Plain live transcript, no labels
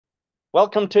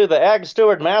Welcome to the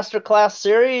AgSteward Masterclass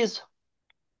series.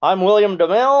 I'm William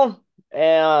DeMille,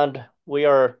 and we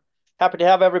are happy to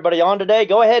have everybody on today.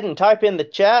 Go ahead and type in the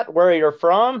chat where you're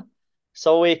from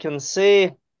so we can see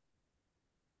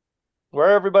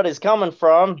where everybody's coming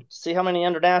from, see how many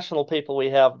international people we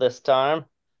have this time.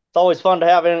 It's always fun to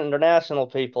have international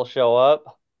people show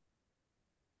up.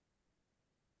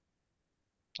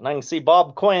 And I can see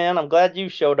Bob Quinn. I'm glad you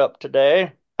showed up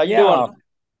today. How you Yeah, doing?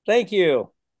 thank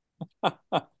you.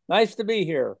 Nice to be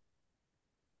here.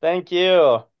 Thank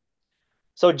you.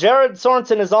 So Jared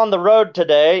Sorensen is on the road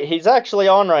today. He's actually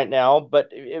on right now,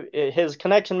 but his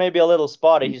connection may be a little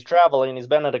spotty. He's traveling. He's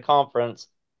been at a conference.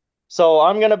 So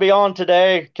I'm going to be on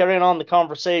today, carrying on the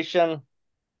conversation,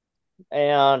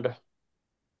 and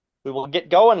we will get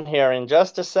going here in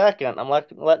just a second. I'm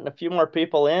letting a few more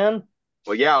people in.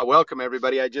 Well, yeah, welcome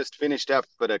everybody. I just finished up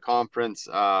at a conference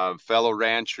of fellow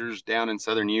ranchers down in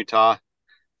southern Utah.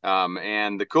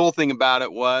 And the cool thing about it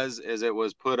is it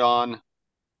was put on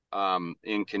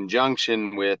in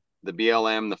conjunction with the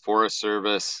BLM, the Forest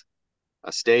Service,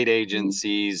 state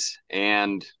agencies,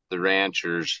 and the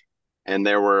ranchers. And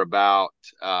there were about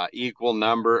equal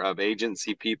number of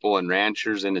agency people and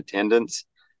ranchers in attendance.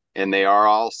 And they are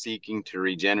all seeking to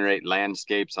regenerate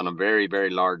landscapes on a very, very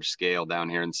large scale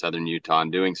down here in southern Utah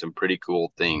and doing some pretty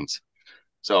cool things.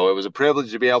 So it was a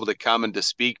privilege to be able to come and to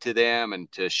speak to them and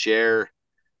to share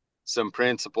some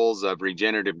principles of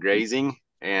regenerative grazing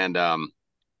and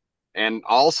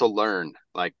also learn.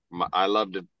 Like I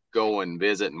love to go and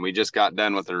visit, and we just got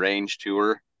done with a range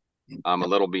tour. I'm a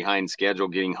little behind schedule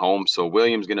getting home, so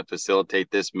William's going to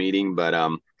facilitate this meeting, but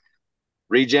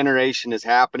regeneration is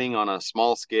happening on a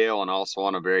small scale and also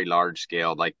on a very large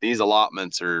scale. Like these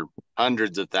allotments are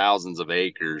hundreds of thousands of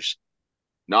acres,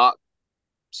 not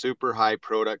super high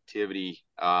productivity,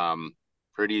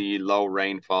 pretty low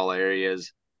rainfall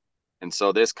areas. And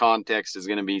so this context is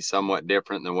going to be somewhat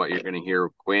different than what you're going to hear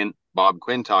Bob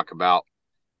Quinn talk about.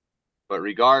 But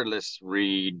regardless,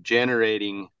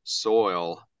 regenerating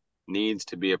soil needs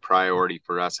to be a priority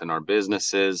for us in our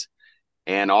businesses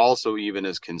and also even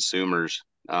as consumers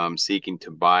seeking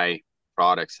to buy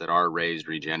products that are raised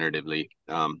regeneratively.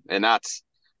 And that's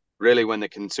really when the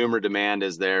consumer demand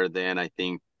is there, then I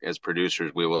think as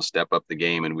producers, we will step up the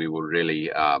game and we will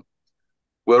really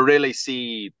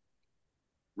see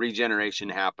regeneration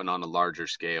happen on a larger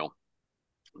scale.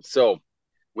 So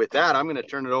with that, I'm going to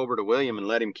turn it over to William and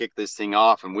let him kick this thing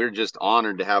off. And we're just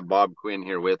honored to have Bob Quinn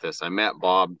here with us. I met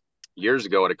Bob years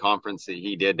ago at a conference that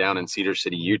he did down in Cedar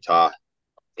City, Utah,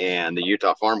 and the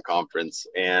Utah Farm Conference,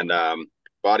 and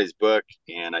bought his book,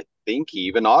 and I think he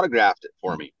even autographed it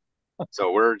for me.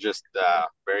 So we're just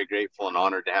very grateful and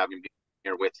honored to have him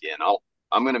here with you. And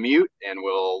I'm going to mute, and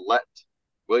we'll let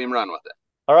William run with it.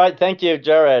 All right, thank you,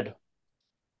 Jared.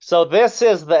 So this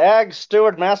is the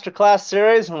AgSteward Masterclass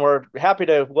series, and we're happy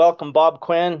to welcome Bob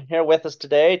Quinn here with us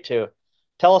today to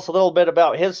tell us a little bit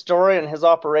about his story and his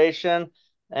operation,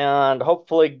 and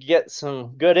hopefully get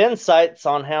some good insights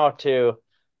on how to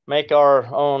make our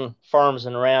own farms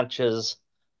and ranches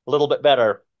a little bit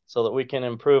better so that we can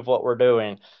improve what we're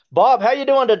doing. Bob, how you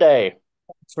doing today?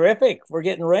 Terrific. We're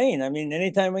getting rain. I mean,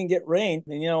 anytime we can get rain,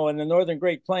 and, in the Northern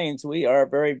Great Plains, we are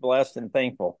very blessed and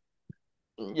thankful.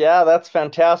 Yeah, that's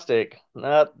fantastic.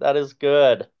 That is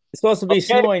good. It's supposed to be Okay,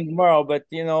 snowing tomorrow, but,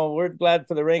 we're glad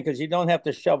for the rain because you don't have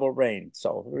to shovel rain.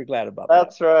 So we're glad about that.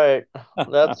 that's right.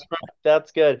 That's right.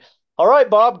 That's good. All right,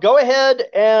 Bob, go ahead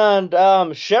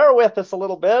and share with us a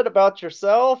little bit about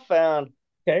yourself and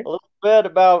Okay. a little bit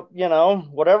about,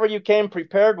 whatever you came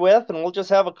prepared with, and we'll just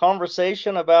have a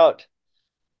conversation about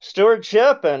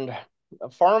stewardship and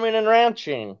farming and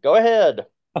ranching. Go ahead.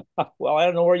 Well, I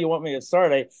don't know where you want me to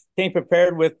start. I came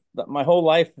prepared with my whole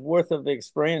life worth of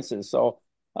experiences. So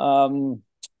um,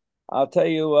 I'll tell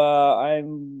you, I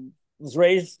was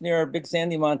raised near Big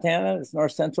Sandy, Montana. It's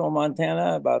north central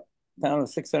Montana, about a town of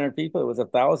 600 people. It was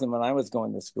 1,000 when I was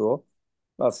going to school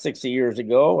about 60 years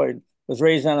ago. I was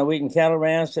raised on a wheat and cattle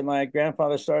ranch that my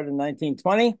grandfather started in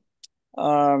 1920,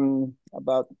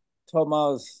 about 12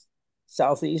 miles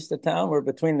southeast of town. We're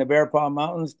between the Bear Paw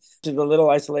Mountains to the little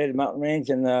isolated mountain range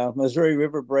and the Missouri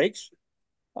River breaks.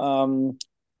 Um,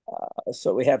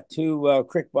 so we have two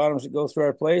creek bottoms that go through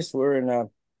our place. We're in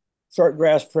short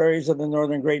grass prairies of the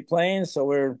northern Great Plains. So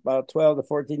we're about 12 to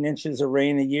 14 inches of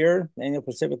rain a year, annual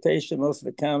precipitation. Most of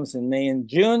it comes in May and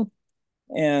June.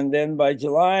 And then by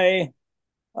July,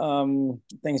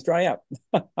 things dry up.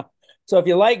 So if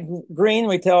you like green,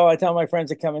 I tell my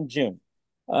friends to come in June.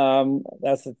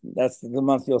 That's the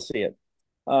month you'll see it.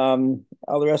 All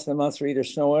the rest of the months are either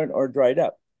snowing or dried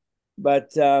up. But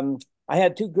I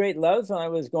had two great loves when I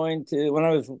was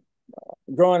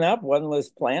growing up, one was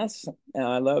plants, and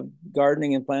I loved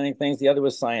gardening and planting things. The other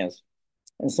was science.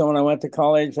 And so when I went to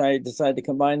college, I decided to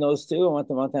combine those two. I went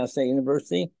to Montana State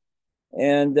University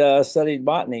and studied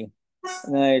botany.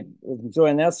 And I was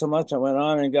enjoying that so much, I went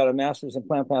on and got a master's in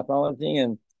plant pathology.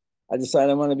 And I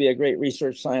decided I want to be a great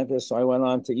research scientist. So I went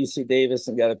on to UC Davis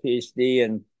and got a PhD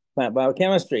in plant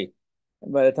biochemistry.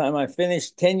 And by the time I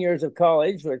finished 10 years of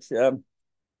college, which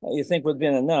you think would have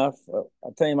been enough,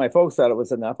 I'll tell you, my folks thought it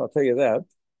was enough, I'll tell you that.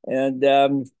 And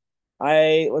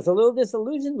I was a little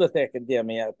disillusioned with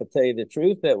academia, to tell you the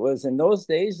truth. That was in those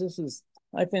days,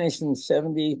 I finished in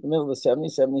the middle of the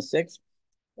 70s, 76.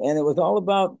 And it was all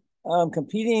about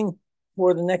competing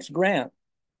for the next grant.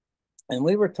 And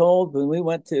we were told when we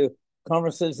went to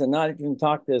conferences and not even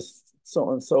talk to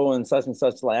so-and-so in such and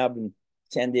such lab in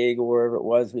San Diego, wherever it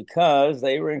was, because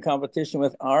they were in competition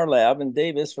with our lab in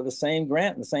Davis for the same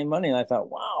grant and the same money. And I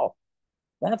thought, wow,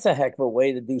 that's a heck of a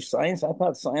way to do science. I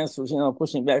thought science was,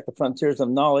 pushing back the frontiers of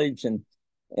knowledge and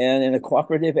in a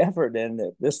cooperative effort. And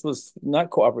this was not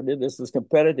cooperative. This was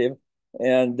competitive.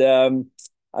 And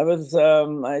I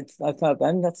thought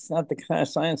that's not the kind of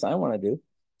science I want to do.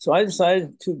 So I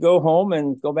decided to go home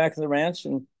and go back to the ranch.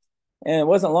 And it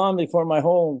wasn't long before my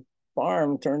whole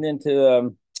farm turned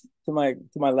into to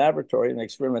my laboratory and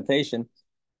experimentation.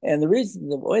 And the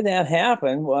way that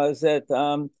happened was that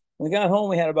when we got home,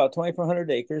 we had about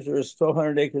 2,400 acres. There was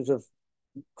 1,200 acres of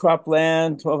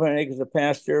cropland, 1,200 acres of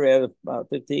pasture. We had about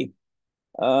 50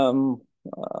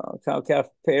 cow-calf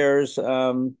pairs,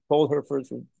 foal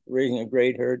herefords raising a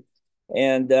great herd.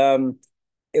 And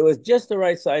it was just the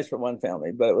right size for one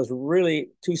family, but it was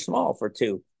really too small for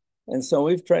two. And so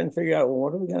we've tried to figure out, well,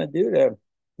 what are we going to do to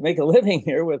make a living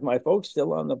here with my folks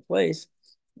still on the place?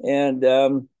 And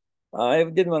I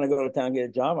didn't want to go to town and get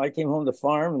a job. I came home to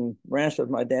farm and ranch with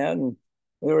my dad, and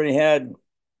we already had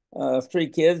 3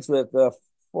 kids, with the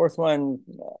 4th one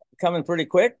coming pretty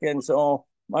quick. And so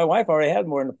my wife already had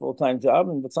more than a full-time job.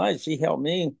 And besides, she helped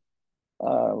me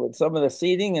with some of the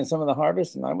seeding and some of the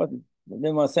harvest. And I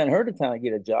didn't want to send her to town to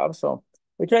get a job. So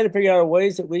we tried to figure out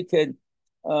ways that we could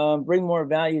bring more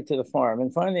value to the farm.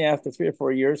 And finally, after 3 or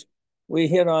 4 years, we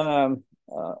hit on,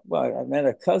 I met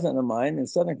a cousin of mine in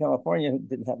Southern California who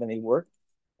didn't have any work.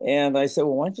 And I said,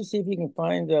 well, why don't you see if you can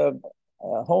find a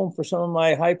home for some of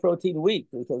my high-protein wheat,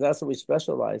 because that's what we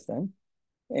specialized in.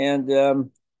 And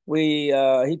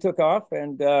he took off,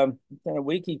 and in a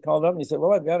week he called up and he said,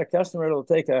 well, I've got a customer that'll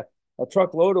take a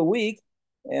truckload a week,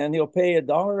 and he'll pay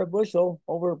 $1 a bushel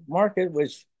over market,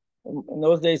 which in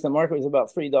those days the market was about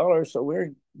 $3. So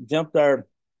we jumped our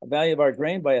value of our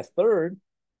grain by 1/3.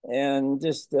 And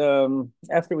just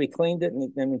after we cleaned it,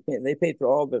 and they paid for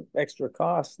all the extra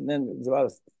costs, and then it was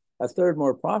about a 1/3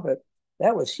 more profit.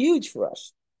 That was huge for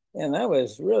us, and I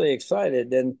was really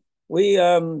excited. And we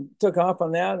took off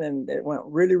on that, and it went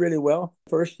really, really well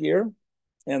first year.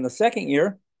 And the second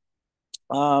year,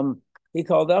 he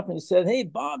called up and he said, hey,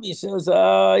 Bob, he says,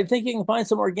 I think you can find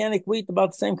some organic wheat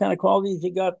about the same kind of qualities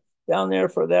you got down there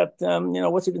for that,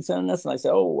 what's he been sending us? And I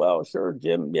said, oh, well, sure,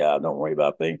 Jim. Yeah, don't worry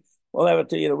about things. We'll have it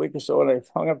to you in a week or so. And I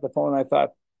hung up the phone. And I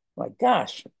thought, my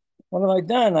gosh, what have I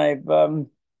done? I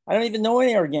don't even know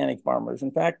any organic farmers.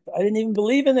 In fact, I didn't even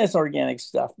believe in this organic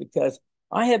stuff, because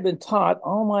I had been taught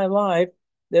all my life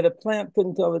that a plant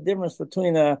couldn't tell the difference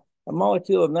between a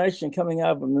molecule of nitrogen coming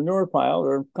out of a manure pile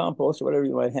or compost or whatever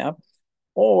you might have,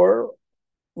 or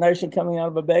nitrogen coming out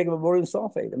of a bag of ammonium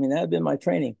sulfate. I mean, that had been my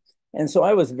training. And so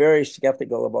I was very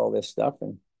skeptical of all this stuff.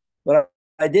 But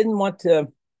I didn't want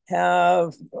to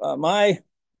have my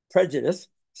prejudice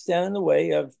stand in the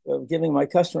way of giving my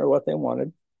customer what they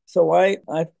wanted. So I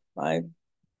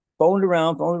phoned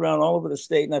around all over the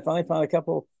state, and I finally found a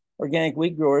couple organic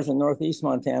wheat growers in northeast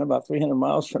Montana, about 300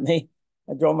 miles from me.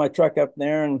 I drove my truck up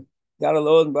there and got a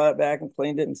load and brought it back and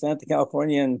cleaned it and sent it to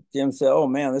California. And Jim said, oh,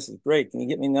 man, this is great. Can you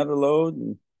get me another load?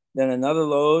 And then another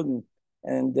load.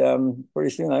 And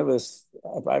pretty soon I was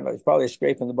probably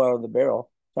scraping the bottom of the barrel,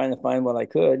 trying to find what I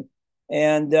could.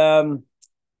 And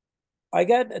I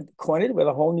got acquainted with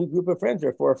a whole new group of friends. There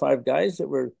were 4 or 5 guys that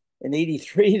were in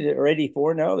 83 or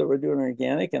 84 now that were doing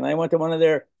organic. And I went to one of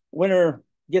their winter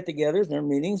get-togethers, their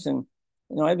meetings. And,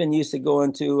 I've been used to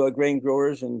going to grain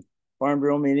growers and farm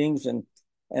bureau meetings. And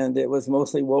it was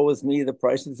mostly, woe is me, the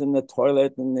prices in the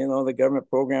toilet. And, the government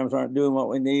programs aren't doing what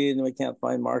we need, and we can't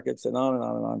find markets, and on and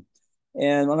on and on.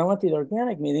 And when I went to the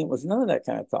organic meeting, it was none of that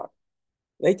kind of talk.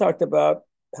 They talked about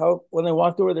how when they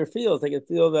walked over their fields, they could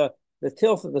feel the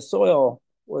tilth of the soil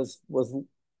was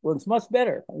much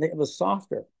better. It was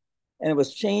softer, and it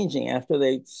was changing after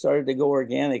they started to go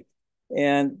organic.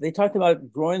 And they talked about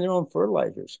growing their own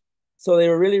fertilizers. So they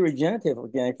were really regenerative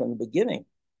organic from the beginning.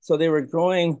 So they were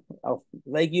growing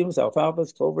legumes,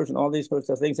 alfalfas, clovers, and all these sorts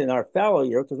of things in our fallow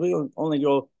year, because we only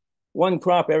grow one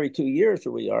crop every 2 years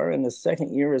where we are, and the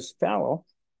second year is fallow.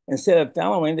 Instead of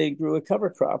fallowing, they grew a cover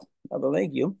crop of a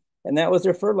legume, and that was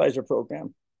their fertilizer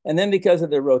program. And then because of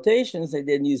their rotations, they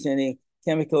didn't use any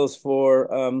chemicals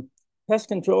for pest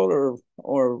control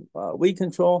or weed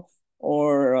control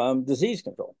or disease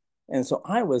control. And so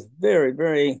I was very,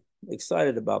 very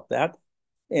excited about that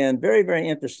and very, very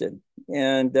interested.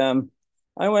 And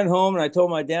I went home and I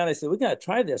told my dad, I said, we got to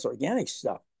try this organic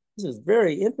stuff. This is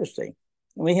very interesting.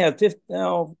 And we had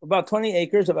about 20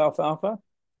 acres of alfalfa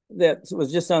that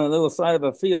was just on a little side of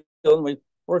a field. And we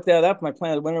worked that up. And I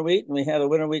planted winter wheat, and we had a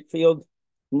winter wheat field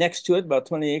next to it, about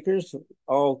 20 acres,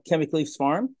 all Chemical Leafs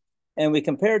farm. And we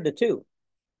compared the two.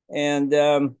 And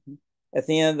at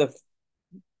the end of the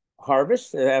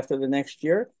harvest, after the next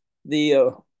year,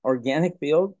 the organic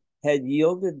field had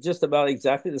yielded just about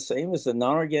exactly the same as the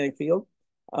non-organic field.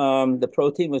 The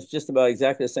protein was just about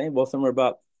exactly the same. Both of them were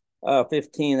about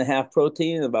 15.5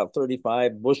 protein and about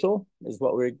 35 bushel is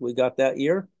what we got that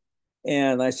year.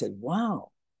 And I said,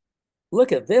 wow,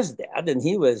 look at this, Dad. And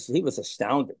he was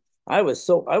astounded. I was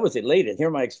elated. Here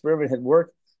my experiment had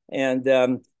worked. And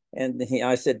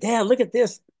I said, Dad, look at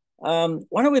this.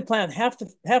 Why don't we plant half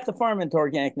the farm into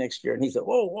organic next year? And he said,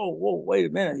 whoa, wait a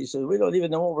minute. He said, we don't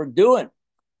even know what we're doing,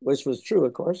 which was true,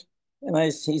 of course. And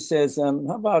he says, how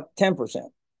about 10%?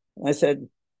 And I said,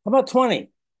 how about 20?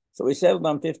 So we settled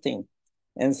on 15.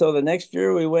 And so the next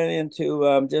year we went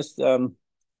into just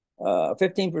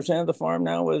 15% of the farm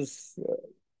now was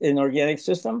in organic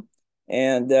system.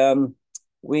 And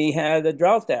we had a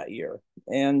drought that year.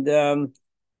 And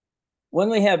when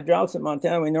we have droughts in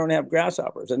Montana, we normally have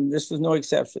grasshoppers, and this was no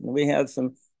exception. We had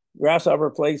some grasshopper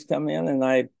plagues come in, and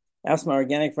I asked my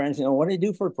organic friends, what do you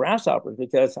do for grasshoppers?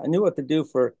 Because I knew what to do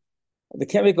for the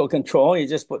chemical control. You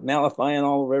just put malathion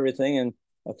all over everything, and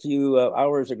a few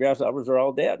hours, the grasshoppers are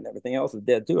all dead, and everything else is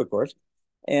dead too, of course.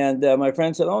 And my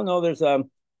friend said, oh, no, there's a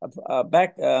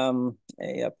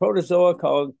protozoa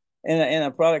called, and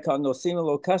a product called Nosema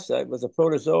locusta. It was a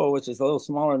protozoa, which is a little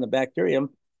smaller than the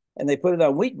bacterium, and they put it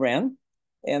on wheat bran,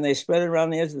 and they spread it around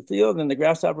the edge of the field, and the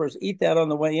grasshoppers eat that on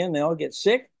the way in. They all get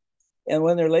sick. And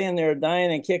when they're laying there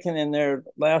dying and kicking in their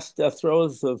last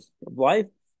throes of life,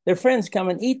 their friends come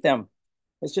and eat them.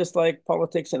 It's just like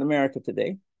politics in America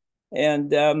today.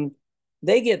 And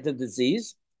they get the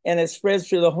disease, and it spreads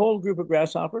through the whole group of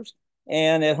grasshoppers.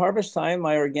 And at harvest time,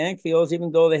 my organic fields,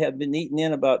 even though they had been eaten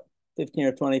in about 15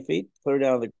 or 20 feet, clear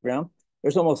down to the ground,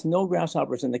 there's almost no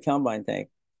grasshoppers in the combine tank.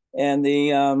 And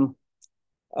the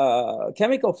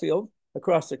chemical field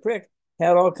across the creek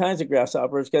had all kinds of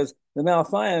grasshoppers because the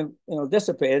malathion,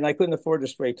 dissipated, and I couldn't afford to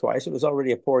spray twice. It was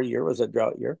already a poor year. It was a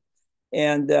drought year.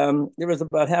 And there was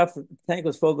about half the tank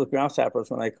was filled with grasshoppers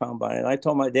when I combined. And I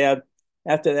told my dad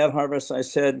after that harvest, I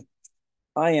said,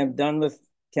 I am done with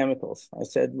chemicals. I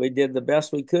said, we did the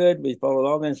best we could. We followed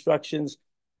all the instructions.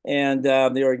 And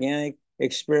the organic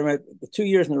experiment, 2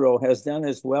 years in a row, has done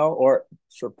as well or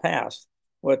surpassed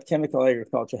what chemical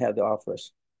agriculture had to offer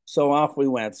us. So off we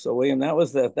went. So William, that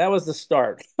was the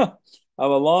start of a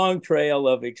long trail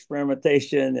of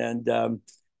experimentation. And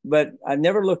but I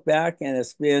never looked back, and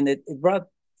it brought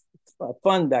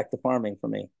fun back to farming for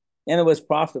me, and it was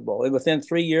profitable. And within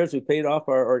 3 years, we paid off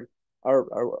our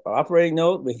operating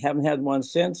note. We haven't had one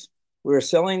since. We were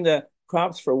selling the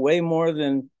crops for way more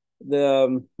than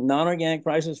the non-organic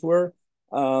prices were.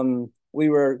 We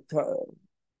were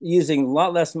using a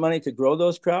lot less money to grow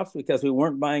those crops because we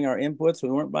weren't buying our inputs. We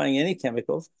weren't buying any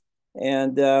chemicals.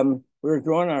 And we were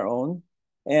growing our own.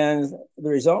 And the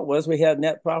result was we had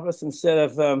net profits instead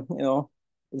of,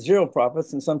 zero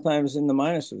profits, and sometimes in the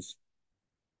minuses.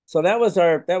 So that was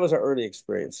our early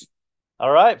experience.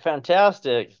 All right,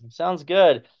 fantastic. Sounds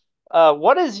good.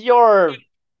 What is your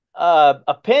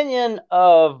opinion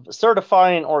of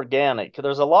certifying organic?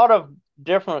 There's a lot of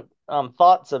different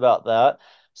thoughts about that.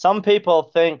 Some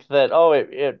people think that,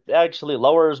 it actually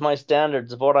lowers my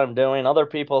standards of what I'm doing. Other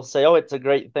people say, it's a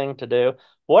great thing to do.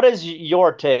 What is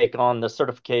your take on the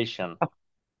certification?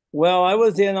 Well, I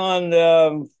was in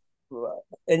on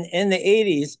in the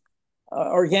 80s.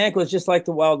 Organic was just like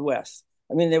the Wild West.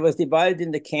 I mean, it was divided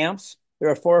into camps. There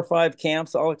are 4 or 5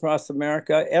 camps all across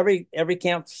America. Every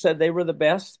camp said they were the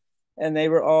best, and they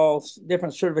were all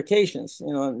different certifications.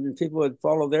 And people would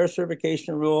follow their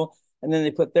certification rule, and then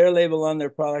they put their label on their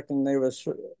product, and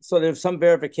so there was some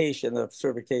verification of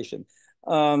certification.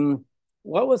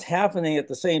 What was happening at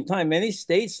the same time? Many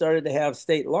states started to have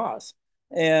state laws,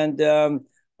 and in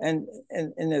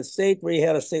the state where you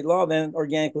had a state law, then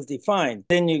organic was defined.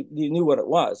 Then you knew what it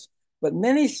was. But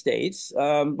many states,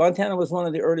 Montana was one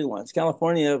of the early ones.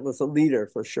 California was a leader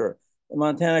for sure.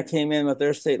 Montana came in with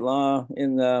their state law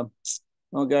in the,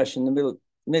 oh gosh, in the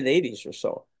mid 80s or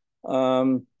so.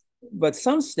 But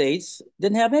some states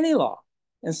didn't have any law.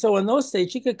 And so in those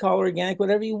states, you could call organic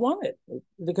whatever you wanted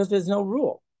because there's no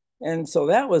rule. And so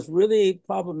that was really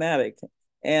problematic.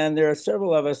 And there are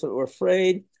several of us that were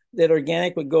afraid that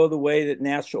organic would go the way that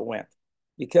natural went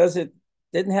because it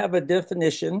didn't have a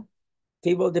definition.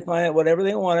 People define it whatever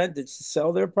they wanted to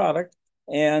sell their product.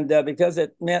 And because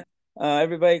it meant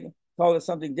everybody called it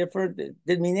something different, it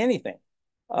didn't mean anything.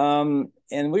 And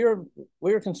we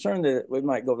were concerned that we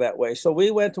might go that way. So we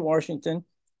went to Washington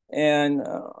and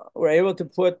were able to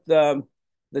put the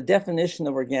definition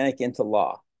of organic into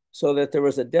law so that there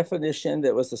was a definition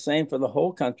that was the same for the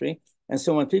whole country. And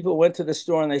so when people went to the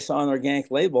store and they saw an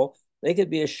organic label, they could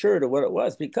be assured of what it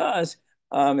was. Because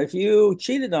if you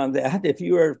cheated on that, if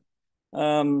you were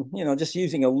just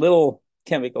using a little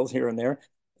chemicals here and there,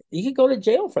 you could go to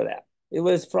jail for that. It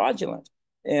was fraudulent.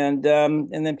 And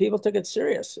then people took it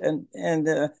serious. And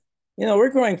we're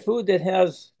growing food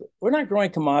we're not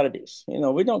growing commodities.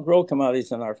 We don't grow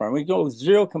commodities on our farm. We grow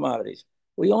zero commodities.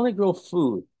 We only grow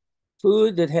food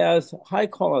that has high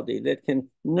quality, that can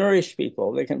nourish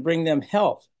people, that can bring them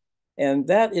health. And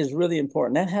that is really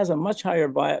important. That has a much higher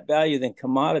value than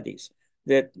commodities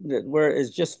that where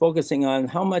it's just focusing on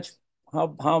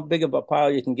how big of a pile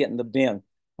you can get in the bin,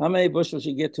 how many bushels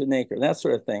you get to an acre, that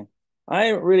sort of thing. I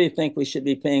really think we should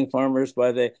be paying farmers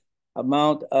by the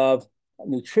amount of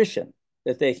nutrition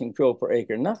that they can grow per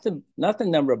acre, not the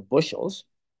number of bushels,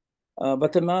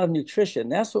 but the amount of nutrition.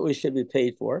 That's what we should be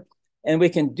paid for. And we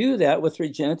can do that with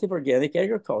regenerative organic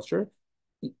agriculture,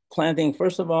 planting,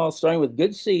 first of all, starting with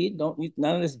good seed, don't use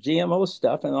none of this GMO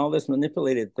stuff and all this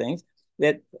manipulated things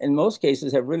that in most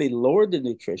cases have really lowered the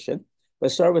nutrition,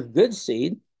 but start with good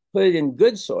seed, put it in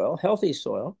good soil, healthy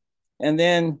soil, and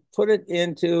then put it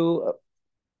into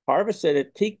harvest it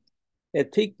at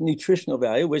peak nutritional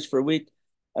value, which for wheat,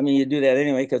 I mean, you do that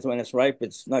anyway, because when it's ripe,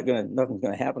 nothing's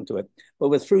gonna happen to it. But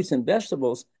with fruits and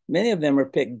vegetables, many of them are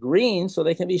picked green so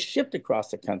they can be shipped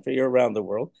across the country or around the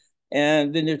world.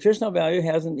 And the nutritional value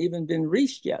hasn't even been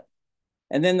reached yet.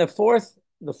 And then the fourth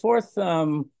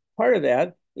part of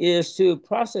that is to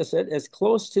process it as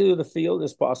close to the field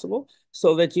as possible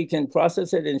so that you can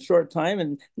process it in short time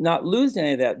and not lose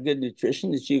any of that good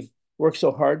nutrition that you've worked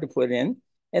so hard to put in,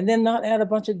 and then not add a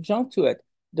bunch of junk to it.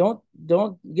 Don't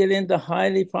get into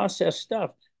highly processed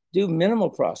stuff. Do minimal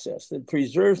process that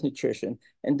preserves nutrition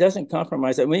and doesn't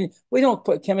compromise it. I mean, we don't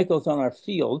put chemicals on our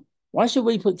field. Why should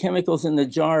we put chemicals in the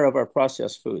jar of our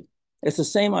processed food? It's the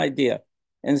same idea.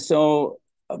 And so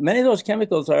many of those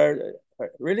chemicals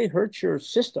really hurt your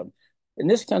system. In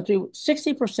this country,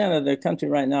 60% of the country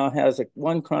right now has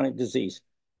one chronic disease.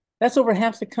 That's over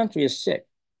half the country is sick.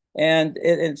 And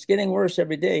it's getting worse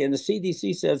every day. And the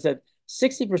CDC says that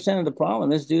 60% of the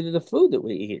problem is due to the food that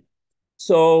we eat.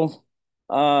 So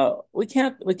we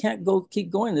can't keep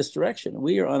going this direction.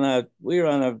 We are on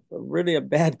a really a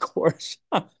bad course.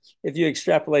 If you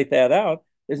extrapolate that out,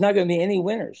 there's not going to be any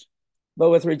winners. But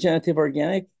with regenerative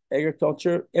organic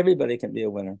agriculture, everybody can be a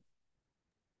winner.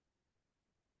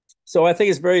 So I think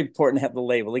it's very important to have the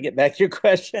label. To get back to your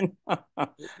question,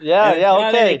 yeah,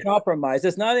 not okay. any compromise.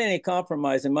 It's not any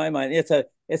compromise in my mind.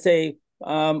 It's a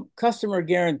customer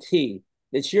guarantee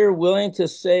that you're willing to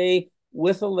say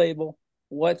with a label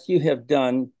what you have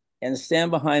done and stand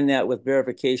behind that with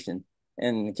verification.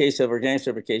 In the case of organic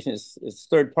certification, it's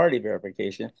third-party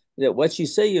verification that what you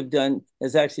say you've done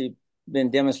has actually been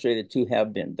demonstrated to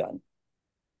have been done.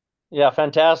 Yeah,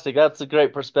 fantastic. That's a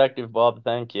great perspective, Bob.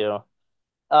 Thank you.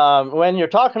 When you're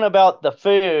talking about the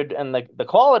food and the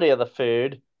quality of the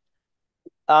food,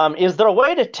 is there a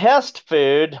way to test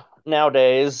food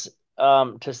nowadays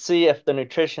to see if the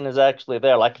nutrition is actually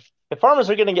there? Like if farmers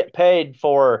are going to get paid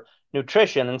for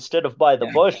nutrition instead of by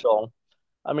the bushel,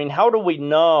 I mean, how do we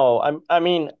know? I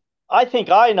mean, I think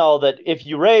I know that if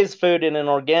you raise food in an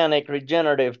organic,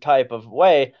 regenerative type of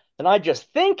way, then I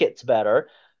just think it's better.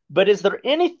 But is there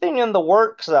anything in the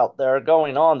works out there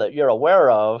going on that you're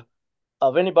aware of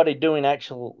anybody doing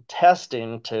actual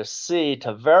testing to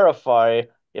verify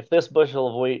if this bushel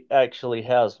of wheat actually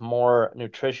has more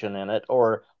nutrition in it,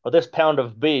 or this pound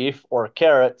of beef or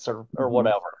carrots or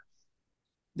whatever?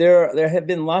 There have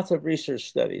been lots of research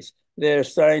studies. They're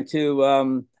starting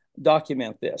to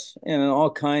document this in all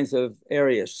kinds of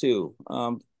areas too.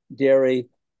 Dairy,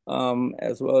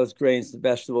 as well as grains,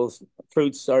 vegetables,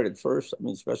 fruits started first. I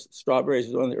mean, strawberries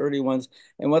was one of the early ones.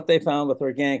 And what they found with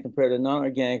organic compared to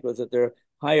non-organic was that there are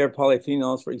higher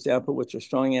polyphenols, for example, which are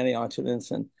strong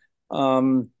antioxidants.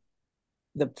 And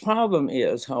The problem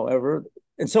is, however,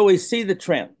 and so we see the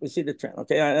trend. We see the trend.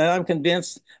 Okay, and I'm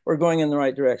convinced we're going in the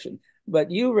right direction. But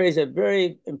you raise a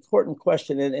very important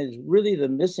question, and it's really the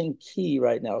missing key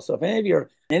right now. So if any of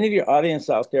your audience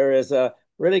out there is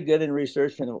really good in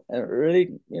research and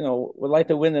really, would like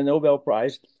to win the Nobel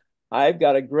Prize, I've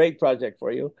got a great project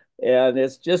for you. And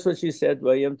it's just what you said,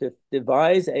 William, to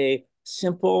devise a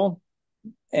simple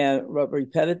and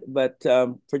repetitive, but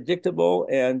predictable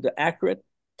and accurate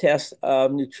test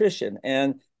of nutrition.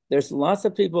 And there's lots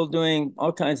of people doing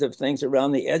all kinds of things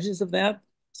around the edges of that.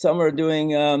 Some are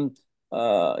doing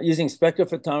using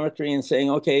spectrophotometry and saying,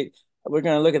 okay, we're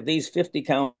going to look at these 50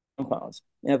 compounds.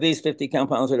 And if these 50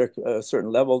 compounds are at a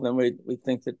certain level, then we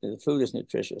think that the food is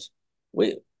nutritious.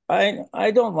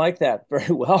 I don't like that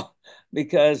very well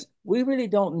because we really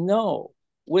don't know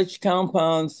which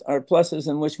compounds are pluses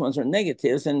and which ones are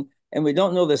negatives, and we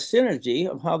don't know the synergy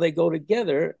of how they go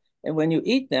together, and when you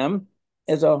eat them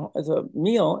as a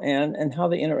meal, and how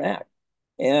they interact.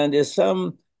 And is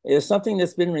something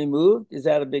that's been removed, is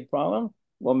that a big problem?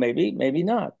 Well, maybe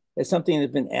not. Is something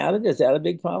that's been added, is that a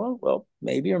big problem? Well,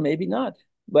 maybe or maybe not.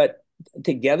 But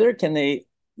together, can they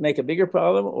make a bigger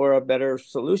problem or a better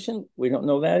solution? We don't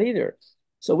know that either.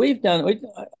 So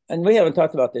and we haven't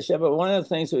talked about this yet, but one of the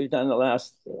things that we've done in the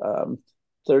last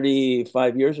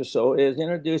 35 years or so is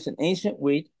introduce an ancient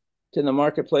wheat to the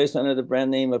marketplace under the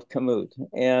brand name of Kamut.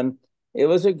 And it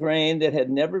was a grain that had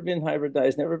never been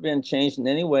hybridized, never been changed in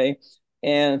any way.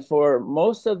 And for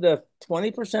most of the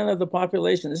 20% of the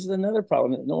population, this is another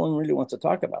problem that no one really wants to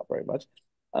talk about very much.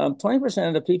 20%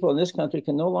 of the people in this country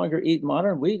can no longer eat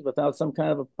modern wheat without some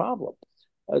kind of a problem,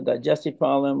 a digestive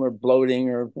problem or bloating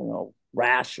or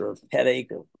rash or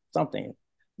headache or something.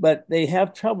 But they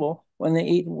have trouble when they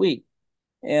eat wheat.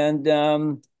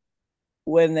 And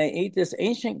when they eat this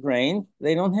ancient grain,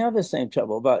 they don't have the same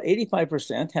trouble. About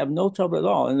 85% have no trouble at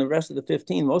all. And the rest of the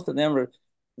 15, most of them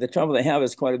the trouble they have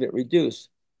is quite a bit reduced.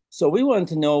 So we wanted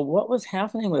to know what was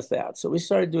happening with that. So we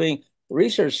started doing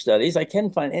research studies. I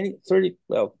couldn't find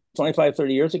 25,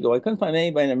 30 years ago, I couldn't find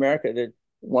anybody in America that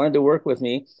wanted to work with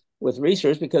me with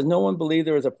research because no one believed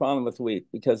there was a problem with wheat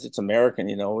because it's American,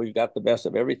 we got the best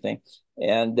of everything.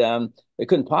 And it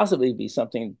couldn't possibly be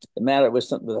something the matter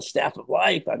with a staff of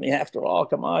life. I mean, after all,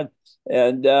 come on.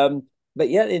 And but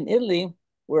yet in Italy,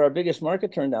 where our biggest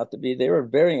market turned out to be, they were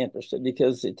very interested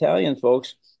because the Italian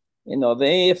folks,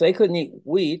 if they couldn't eat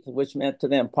wheat, which meant to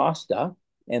them pasta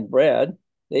and bread,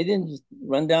 they didn't just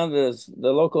run down to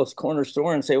the local corner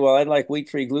store and say, well, I'd like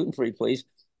wheat-free, gluten-free, please.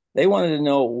 They wanted to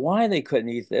know why they couldn't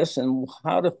eat this and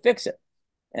how to fix it.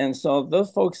 And so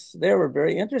those folks there were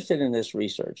very interested in this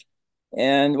research.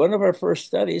 And one of our first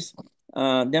studies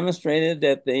demonstrated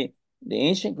that the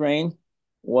ancient grain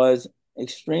was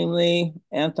extremely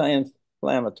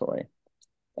anti-inflammatory.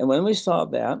 And when we saw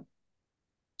that,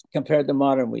 compared to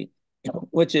modern wheat,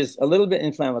 which is a little bit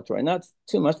inflammatory, not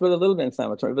too much, but a little bit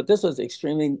inflammatory, but this was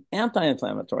extremely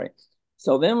anti-inflammatory.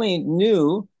 So then we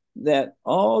knew that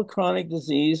all chronic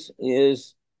disease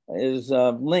is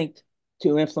linked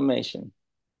to inflammation.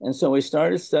 And so we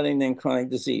started studying then chronic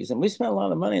disease. And we spent a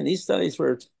lot of money, and these studies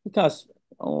cost,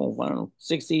 I don't know,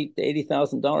 $60,000 to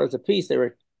 $80,000 a piece. They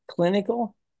were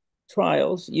clinical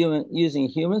trials using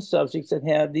human subjects that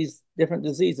had these different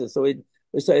diseases. So we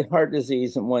studied heart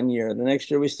disease in 1 year. The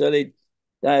next year we studied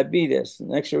diabetes. The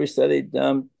next year we studied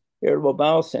irritable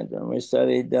bowel syndrome. We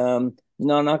studied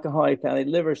non-alcoholic fatty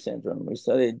liver syndrome. We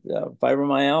studied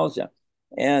fibromyalgia.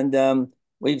 And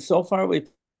we've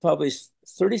published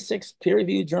 36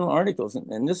 peer-reviewed journal articles.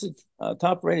 And this is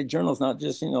top-rated journals, not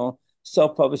just,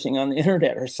 self-publishing on the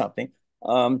internet or something,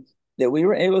 that we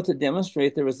were able to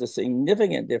demonstrate there was a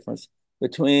significant difference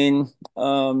between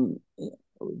the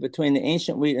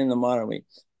ancient wheat and the modern wheat.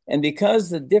 And because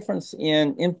the difference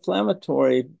in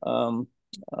inflammatory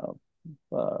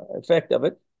effect of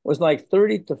it was like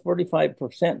 30 to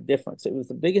 45% difference. It was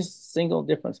the biggest single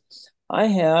difference. I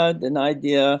had an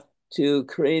idea to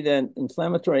create an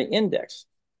inflammatory index.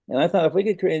 And I thought if we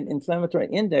could create an inflammatory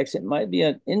index, it might be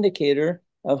an indicator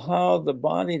of how the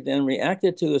body then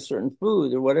reacted to a certain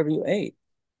food or whatever you ate.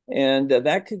 And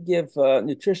that could give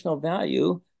nutritional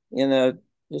value in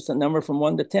just a number from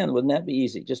 1 to 10. Wouldn't that be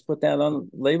easy? Just put that on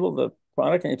label the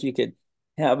product. And if you could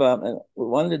have we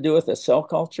wanted to do with a cell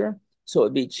culture, so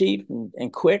it'd be cheap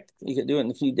and quick. You could do it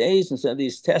in a few days instead of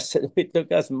these tests that it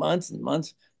took us months and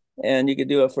months. And you could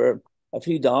do it for a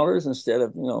few dollars instead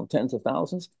of tens of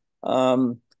thousands.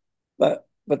 But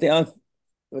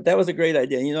that was a great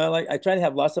idea. I try to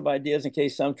have lots of ideas in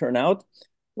case some turn out.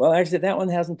 Well, actually, that one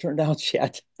hasn't turned out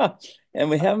yet. And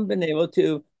we haven't been able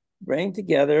to bring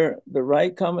together the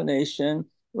right combination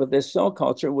with this cell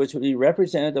culture, which would be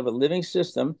representative of a living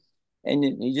system. And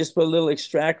you just put a little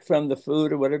extract from the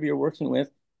food or whatever you're working with,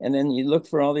 and then you look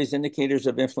for all these indicators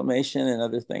of inflammation and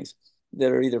other things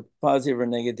that are either positive or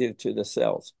negative to the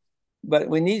cells. But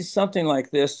we need something like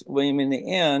this, William, in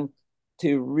the end,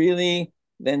 to really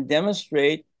then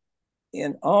demonstrate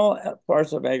in all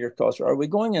parts of agriculture, are we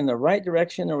going in the right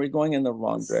direction or are we going in the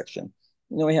wrong direction?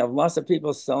 You know, we have lots of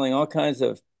people selling all kinds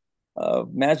of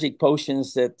magic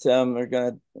potions that are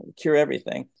going to cure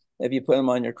everything if you put them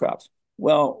on your crops.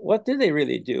 Well, what do they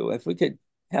really do? If we could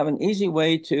have an easy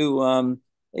way to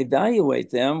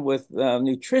evaluate them with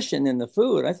nutrition in the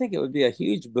food, I think it would be a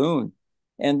huge boon.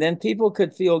 And then people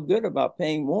could feel good about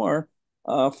paying more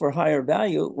for higher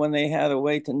value when they had a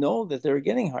way to know that they're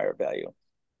getting higher value.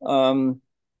 And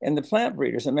the plant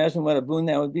breeders, imagine what a boon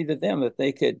that would be to them if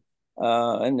they could,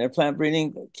 in their plant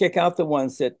breeding, kick out the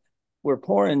ones that were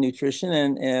poor in nutrition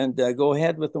and go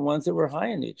ahead with the ones that were high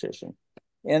in nutrition.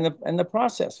 And the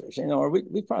processors, you know,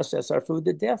 we process our food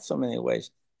to death so many ways.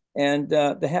 And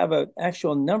to have an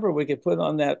actual number we could put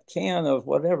on that can of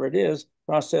whatever it is,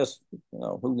 processed, you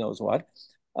know, who knows what,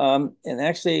 and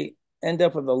actually end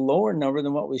up with a lower number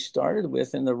than what we started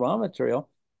with in the raw material.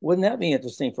 Wouldn't that be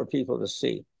interesting for people to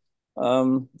see?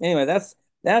 Anyway, that's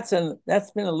been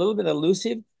a little bit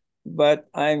elusive, but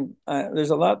there's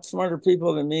a lot smarter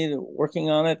people than me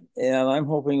working on it, and I'm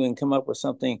hoping we can come up with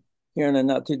something here in the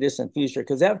not too distant future,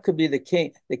 because that could be the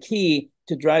key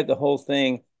to drive the whole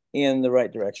thing in the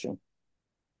right direction.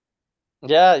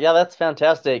 Yeah, yeah, that's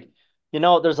fantastic. You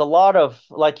know, there's a lot of,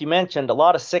 like you mentioned, a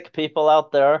lot of sick people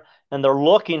out there, and they're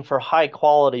looking for high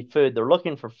quality food. They're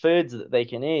looking for foods that they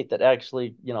can eat that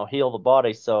actually, you know, heal the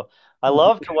body. So I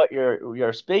love to what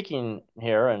you're speaking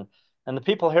here, and the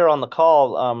people here on the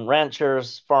call,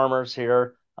 ranchers, farmers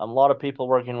here, a lot of people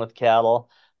working with cattle,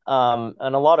 and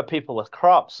a lot of people with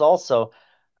crops also.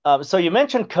 So you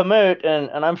mentioned Kamut,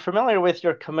 and I'm familiar with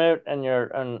your Kamut and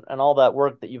and all that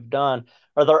work that you've done.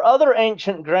 Are there other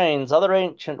ancient grains, other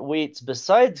ancient wheats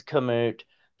besides Kamut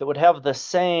that would have the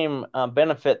same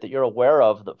benefit that you're aware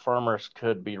of that farmers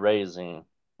could be raising?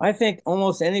 I think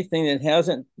almost anything that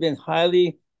hasn't been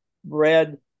highly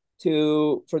bred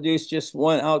to produce just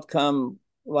one outcome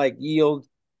like yield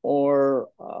or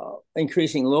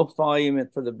increasing loaf volume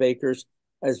for the bakers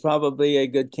is probably a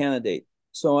good candidate.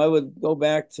 So I would go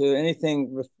back to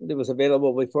anything that was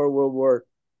available before World War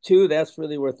II. That's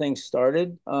really where things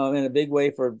started in a big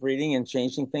way for breeding and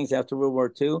changing things after World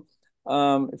War II.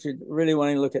 If you're really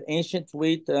wanting to look at ancient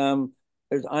wheat,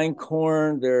 there's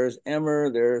einkorn, there's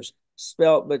emmer, there's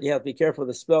spelt, but you have to be careful of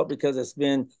the spelt because it's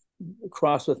been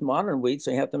crossed with modern wheat.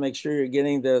 So you have to make sure you're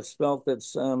getting the spelt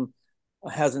that's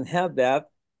hasn't had that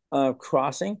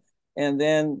crossing. And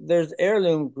then there's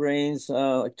heirloom grains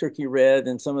like turkey red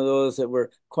and some of those that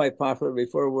were quite popular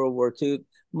before World War II.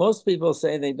 Most people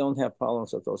say they don't have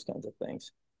problems with those kinds of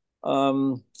things.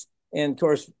 And of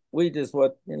course, wheat is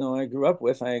what, you know, I grew up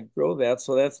with. I grow that.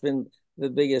 So that's been the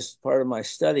biggest part of my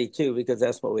study too, because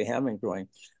that's what we have been growing.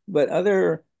 But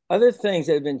other things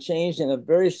that have been changed in a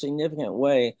very significant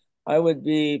way, I would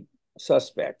be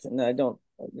suspect. And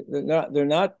they're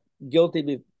not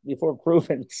guilty before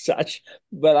proven such,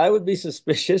 but I would be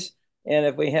suspicious. And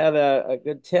if we had a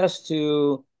good test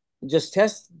to just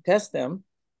test them,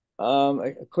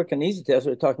 a quick and easy test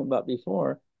we were talking about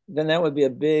before, then that would be a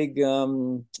big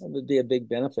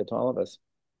benefit to all of us.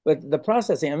 But the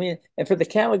processing, I mean, and for the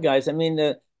cattle guys, I mean,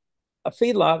 a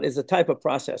feedlot is a type of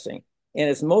processing, and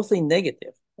it's mostly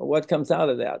negative. What comes out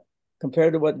of that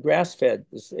compared to what grass fed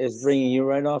is bringing you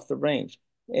right off the range,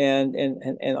 and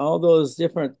all those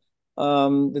different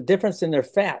the difference in their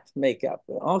fat makeup,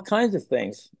 all kinds of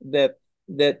things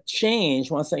that change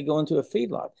once they go into a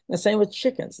feedlot. The same with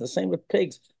chickens, the same with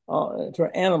pigs, for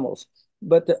animals,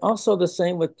 but also the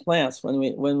same with plants.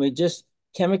 When we just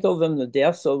chemical them to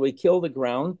death, so we kill the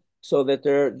ground so that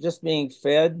they're just being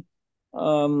fed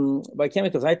by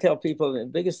chemicals. I tell people the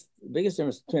biggest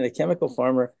difference between a chemical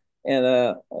farmer and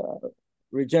a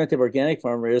regenerative organic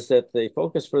farmer is that the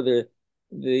focus for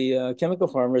the chemical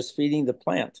farmer is feeding the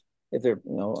plant if they're,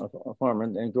 you know, a farmer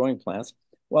and growing plants,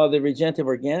 while the regenerative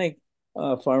organic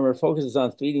farmer focuses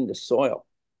on feeding the soil,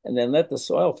 and then let the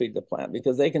soil feed the plant,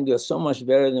 because they can do it so much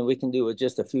better than we can do with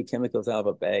just a few chemicals out of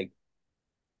a bag.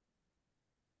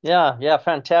 Yeah, yeah,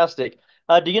 fantastic.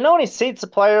 Do you know any seed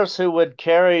suppliers who would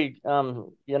carry,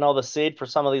 you know, the seed for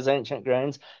some of these ancient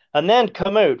grains? And then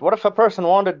Kamut. What if a person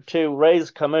wanted to raise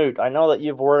Kamut? I know that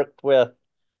you've worked with,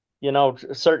 you know,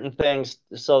 certain things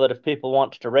so that if people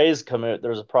want to raise Kamut,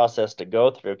 there's a process to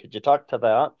go through. Could you talk to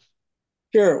that?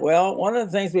 Sure. Well, one of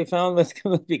the things we found was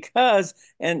because,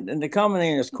 and the common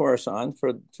name is Khorasan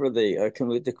for the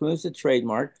Kamut. The Kamut's a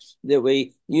trademark that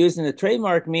we use, and the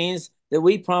trademark means that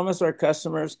we promise our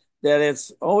customers that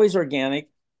it's always organic,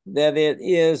 that it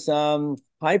is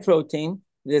high protein,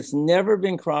 that it's never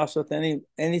been crossed with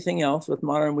anything else, with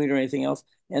modern wheat or anything else,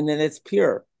 and that it's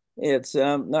pure. It's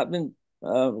not been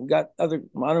got other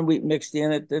modern wheat mixed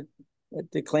in at the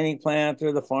cleaning plant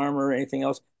or the farm or anything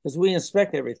else, because we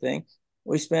inspect everything.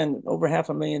 We spend over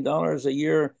 $500,000 a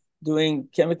year doing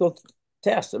chemical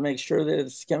tests to make sure that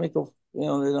it's chemical,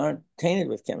 that aren't tainted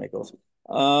with chemicals.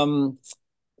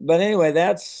 But anyway,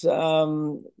 that's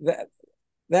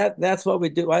that's what we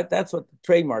do. That's what the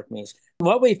trademark means.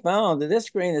 What we found that this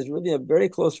grain is really a very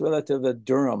close relative of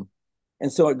durum,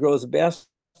 and so it grows best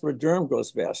where durum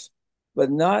grows best, but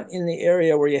not in the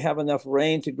area where you have enough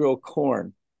rain to grow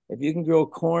corn. If you can grow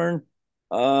corn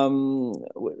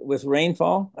with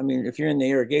rainfall, I mean, if you're in the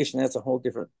irrigation, that's a whole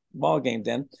different ball game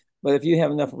then. But if you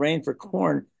have enough rain for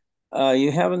corn,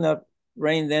 you have enough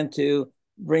rain then to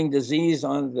bring disease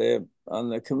on the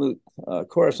Kamut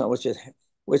Khorasan,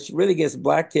 which really gets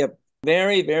blacktip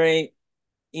very, very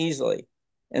easily.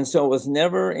 And so it was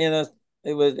never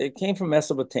it came from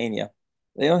Mesopotamia.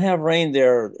 They don't have rain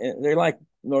there. They're like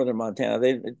northern Montana.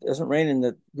 It doesn't rain in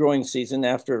the growing season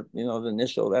after,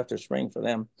 after spring for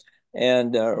them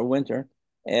and or winter.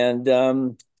 And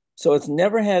so it's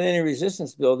never had any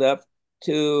resistance build up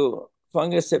to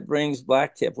fungus that brings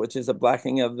blacktip, which is a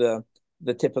blackening of the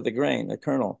tip of the grain, the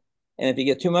kernel. And if you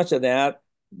get too much of that,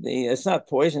 it's not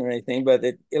poison or anything, but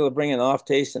it'll bring an off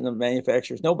taste in the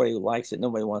manufacturers. Nobody likes it.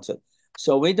 Nobody wants it.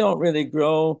 So we don't really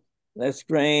grow this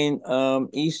grain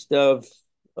east of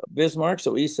Bismarck,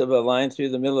 so east of a line through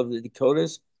the middle of the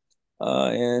Dakotas,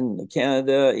 in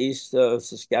Canada, east of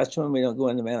Saskatchewan. We don't go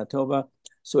into Manitoba.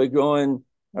 So we grow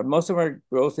most of our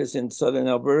growth is in southern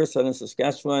Alberta, southern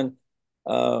Saskatchewan,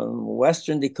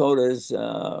 western Dakotas,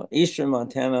 eastern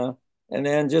Montana, and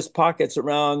then just pockets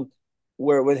around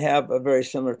where it would have a very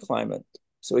similar climate.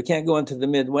 So we can't go into the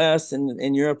Midwest, and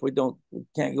in Europe we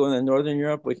can't go into Northern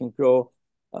Europe. We can grow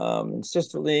in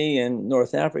Sicily and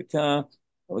North Africa.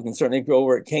 We can certainly grow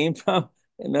where it came from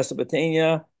in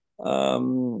Mesopotamia.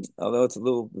 Although it's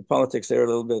the politics there, a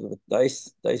little bit of a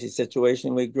dicey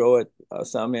situation. We grow it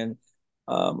some in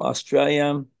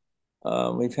Australia.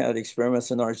 We've had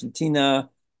experiments in Argentina,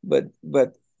 but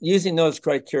using those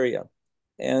criteria.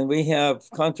 And we have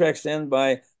contracts then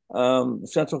by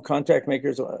central contract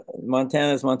makers.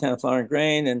 Montana Flour and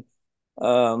Grain, and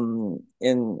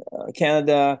in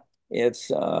Canada, it's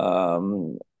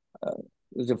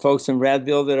the folks in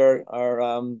Radville that are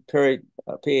Prairie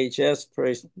PHS,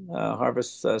 Prairie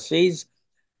Harvest Seeds,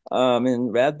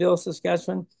 in Radville,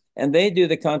 Saskatchewan, and they do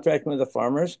the contracting with the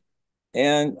farmers.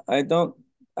 And I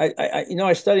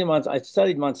studied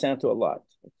Monsanto a lot,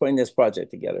 putting this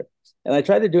project together, and I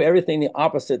tried to do everything the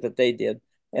opposite that they did,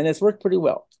 and it's worked pretty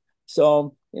well.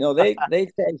 So they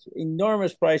charge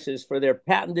enormous prices for their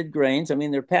patented grains. I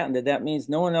mean, they're patented. That means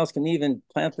no one else can even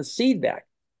plant the seed back.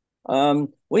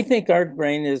 We think our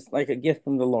grain is like a gift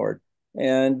from the Lord,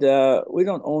 and we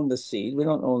don't own the seed. We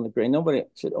don't own the grain. Nobody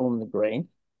should own the grain.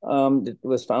 It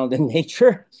was found in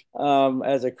nature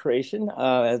as a creation,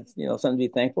 as something to be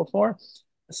thankful for.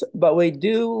 So, but we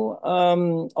do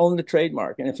own the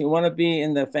trademark, and if you want to be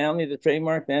in the family of the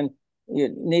trademark, then you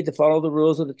need to follow the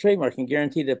rules of the trademark and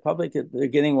guarantee the public that they're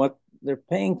getting what they're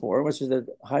paying for, which is a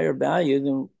higher value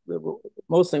than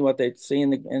mostly what they see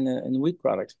in the wheat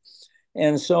products.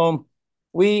 And so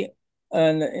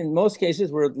in most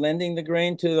cases, we're lending the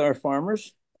grain to our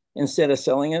farmers instead of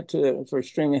selling it for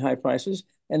extremely high prices.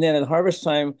 And then at harvest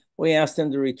time, we ask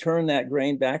them to return that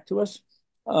grain back to us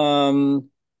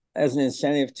as an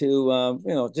incentive to,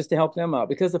 just to help them out.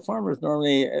 Because the farmers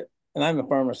normally, and I'm a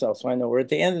farmer myself, so I know we're at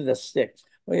the end of the stick.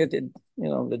 We're at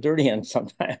the dirty end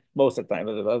sometimes, most of the time,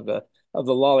 of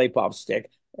the lollipop stick.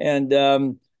 And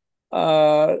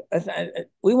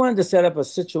we wanted to set up a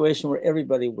situation where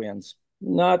everybody wins.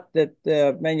 Not that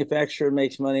the manufacturer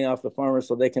makes money off the farmer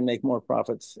so they can make more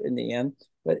profits in the end,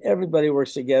 but everybody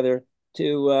works together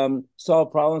to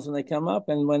solve problems when they come up,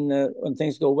 and when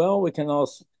things go well, we can all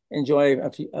enjoy a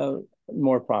few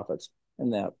more profits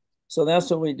in that. So that's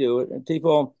what we do. And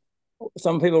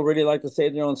some people really like to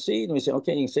save their own seed, and we say,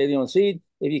 okay, you can save your own seed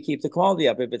if you keep the quality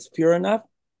up. If it's pure enough,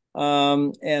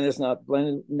 and it's not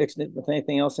mixed with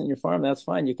anything else in your farm, that's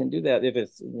fine. You can do that. If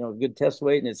it's good test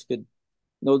weight and it's good,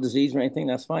 no disease or anything,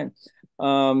 that's fine.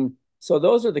 So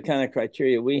those are the kind of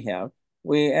criteria we have.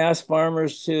 We ask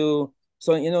farmers to,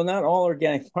 not all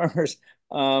organic farmers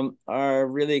are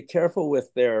really careful with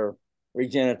their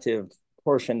regenerative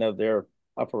portion of their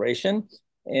operation.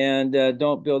 and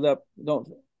don't build up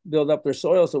their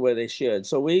soils the way they should.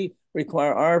 So we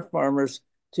require our farmers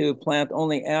to plant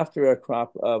only after a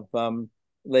crop of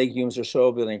legumes or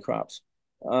soil building crops,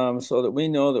 so that we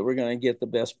know that we're going to get the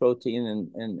best protein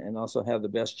and also have the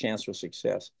best chance for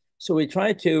success. So we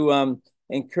try to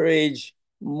encourage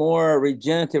more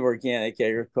regenerative organic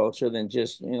agriculture than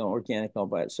just organic all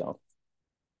by itself.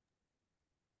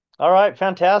 All right,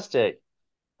 fantastic.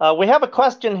 We have a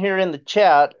question here in the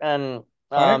chat, and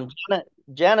Right.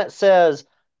 Janet says,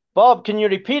 Bob, can you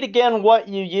repeat again what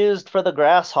you used for the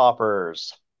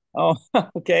grasshoppers? Oh,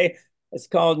 okay. It's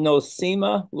called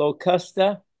Nosema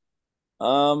locusta.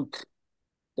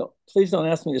 Please don't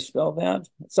ask me to spell that.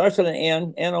 It starts with an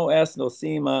N, N-O-S,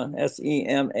 Nosema,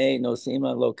 S-E-M-A,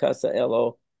 Nosema locusta,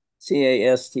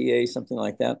 L-O-C-A-S-T-A, something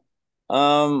like that.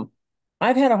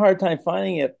 I've had a hard time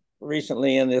finding it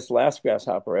recently in this last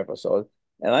grasshopper episode,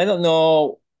 and I don't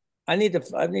know. I need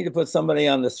to put somebody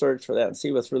on the search for that and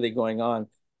see what's really going on.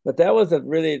 But that was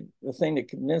really the thing that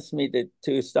convinced me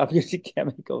to stop using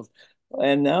chemicals.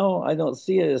 And now I don't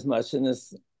see it as much in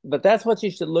this, but that's what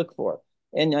you should look for.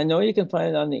 And I know you can find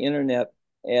it on the internet,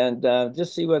 and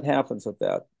just see what happens with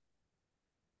that.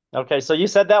 Okay, so you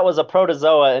said that was a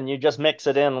protozoa and you just mix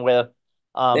it in with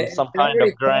It, some it kind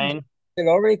already of comes. grain. It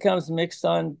already comes mixed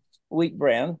on wheat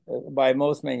bran by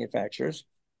most manufacturers,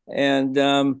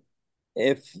 and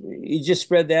if you just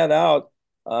spread that out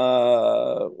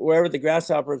wherever the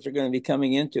grasshoppers are going to be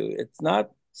coming into, it's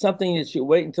not something that you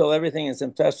wait until everything is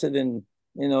infested and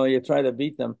you try to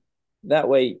beat them. That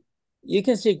way, you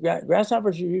can see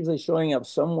grasshoppers are usually showing up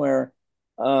somewhere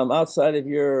outside of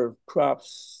your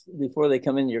crops before they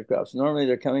come into your crops. Normally,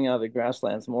 they're coming out of the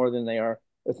grasslands more than they are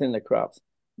within the crops.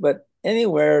 But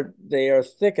anywhere they are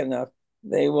thick enough,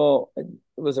 they will. It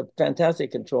was a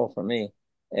fantastic control for me.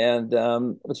 And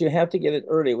but you have to get it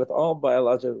early with all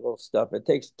biological stuff. It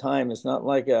takes time. It's not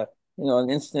like an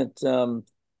instant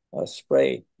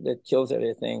spray that kills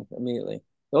everything immediately.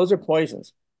 Those are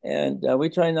poisons, and we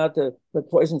try not to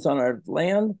put poisons on our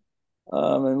land,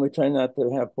 and we try not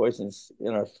to have poisons in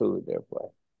our food.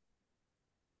 Therefore,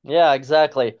 Yeah,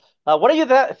 exactly. What do you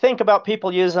think about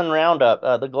people using Roundup,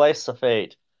 the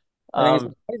glyphosate? I think it's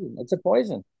Um, a poison. It's a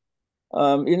poison.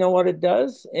 You know what it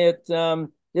does? It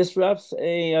disrupts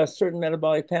a certain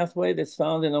metabolic pathway that's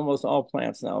found in almost all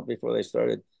plants now before they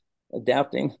started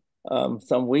adapting.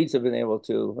 Some weeds have been able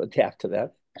to adapt to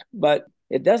that, but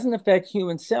it doesn't affect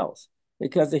human cells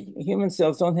because the human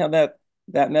cells don't have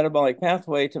that metabolic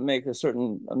pathway to make a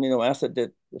certain amino acid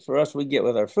that for us we get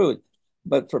with our food.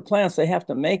 But for plants, they have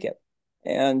to make it.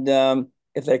 And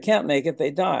if they can't make it, they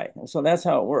die. And so that's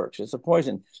how it works. It's a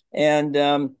poison. And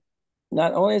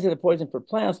not only is it a poison for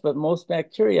plants, but most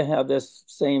bacteria have this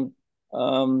same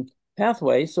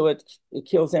pathway, so it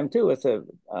kills them too. It's a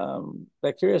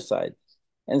bactericide.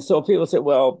 And so people say,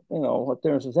 well, what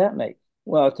difference does that make?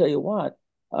 Well, I'll tell you what.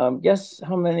 Guess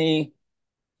how many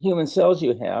human cells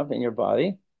you have in your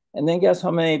body, and then guess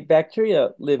how many bacteria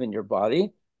live in your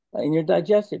body, in your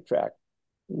digestive tract.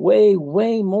 Way,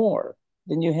 way more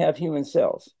than you have human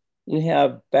cells. You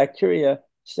have bacteria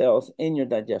cells in your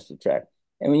digestive tract.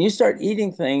 And when you start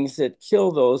eating things that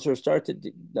kill those or start to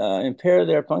impair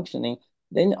their functioning,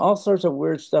 then all sorts of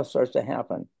weird stuff starts to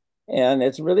happen. And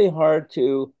it's really hard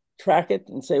to track it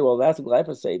and say, well, that's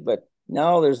glyphosate. But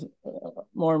now there's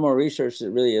more and more research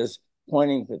that really is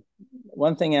pointing to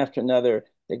one thing after another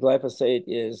that glyphosate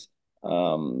is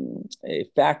a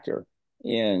factor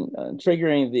in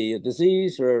triggering the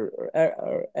disease or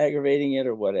aggravating it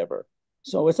or whatever.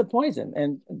 So it's a poison.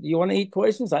 And do you want to eat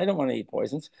poisons? I don't want to eat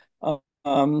poisons.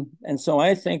 And so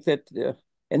I think that,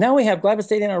 and now we have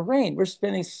glyphosate in our rain.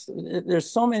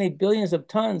 There's so many billions of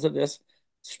tons of this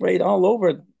sprayed all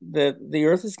over. The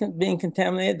earth is being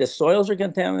contaminated. The soils are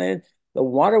contaminated. The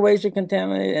waterways are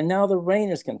contaminated. And now the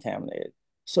rain is contaminated.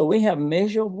 So we have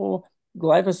measurable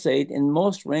glyphosate in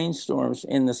most rainstorms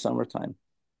in the summertime.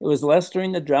 It was less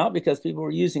during the drought because people were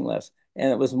using less.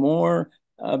 And it was more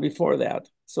before that.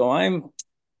 So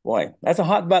boy, that's a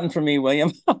hot button for me,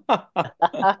 William.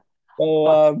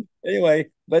 So anyway,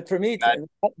 but for me,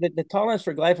 the tolerance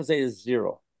for glyphosate is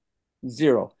zero,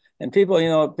 zero. And people,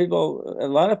 a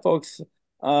lot of folks,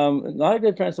 a lot of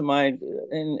good friends of mine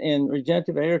in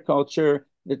regenerative agriculture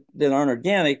that aren't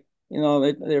organic,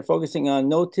 they're focusing on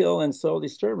no-till and soil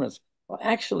disturbance. Well,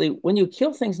 actually, when you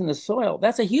kill things in the soil,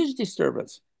 that's a huge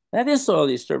disturbance. That is soil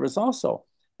disturbance also.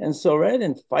 And so rather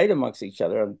than fight amongst each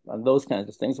other on those kinds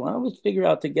of things, why don't we figure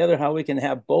out together how we can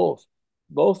have both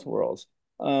worlds?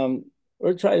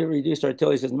 We're trying to reduce our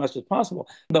tillage as much as possible,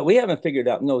 but we haven't figured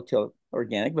out no-till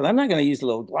organic. But I'm not going to use a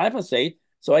little glyphosate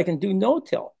so I can do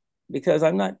no-till. because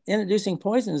I'm not introducing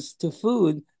poisons to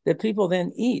food that people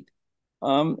then eat,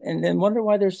 and then wonder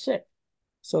why they're sick.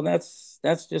 So that's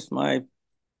just my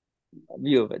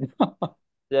view of it.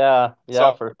 Yeah,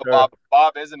 So, for sure.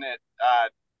 Bob, isn't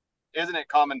it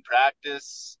common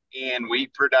practice in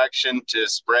wheat production to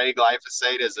spray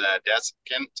glyphosate as a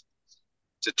desiccant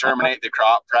to terminate the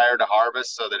crop prior to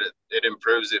harvest so that it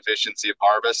improves the efficiency of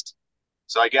harvest?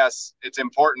 So I guess it's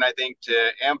important, I think, to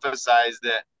emphasize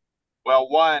that, well,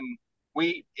 one,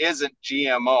 wheat isn't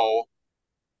GMO.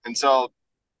 And so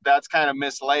that's kind of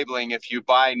mislabeling. If you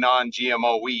buy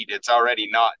non-GMO wheat, it's already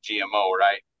not GMO,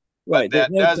 right? But Right. There's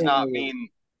that no does not GMO. mean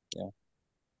Yeah.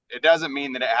 it doesn't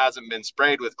mean that it hasn't been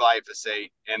sprayed with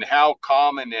glyphosate. And how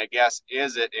common, I guess,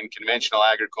 is it in conventional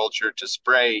agriculture to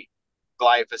spray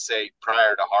glyphosate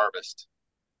prior to harvest?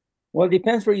 Well, it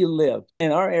depends where you live.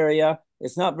 In our area,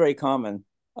 it's not very common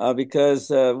because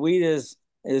wheat is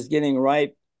getting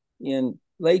ripe in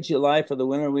late July for the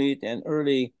winter wheat and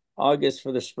early August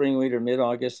for the spring wheat or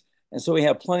mid-August. And so we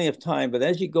have plenty of time. But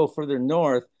as you go further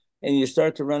north and you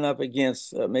start to run up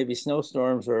against maybe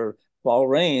snowstorms or fall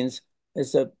rains,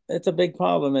 it's a big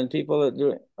problem. And people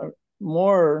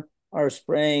are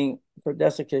spraying for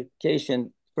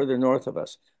desiccation further north of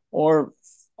us. Or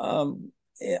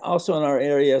also in our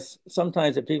areas,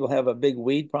 sometimes if people have a big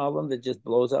weed problem that just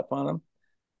blows up on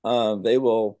them, they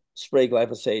will spray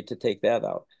glyphosate to take that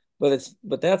out.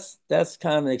 But that's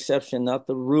kind of an exception, not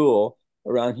the rule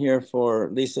around here. For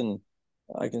at least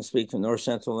I can speak for north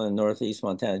central and northeast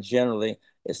Montana. Generally,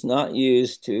 it's not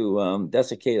used to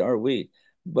desiccate our wheat,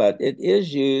 but it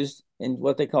is used in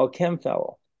what they call chem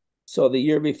fallow. So the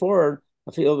year before,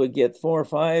 a field would get 4 or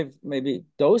 5 maybe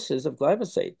doses of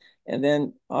glyphosate. And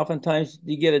then oftentimes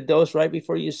you get a dose right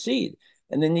before you seed.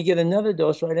 And then you get another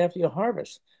dose right after you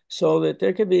harvest. So that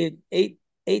there could be eight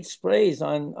sprays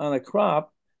on a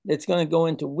crop that's going to go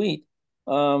into wheat,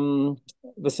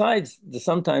 besides the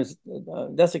sometimes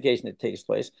desiccation that takes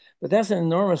place. But that's an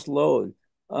enormous load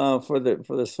for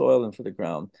the soil and for the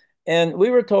ground. And we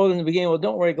were told in the beginning, well,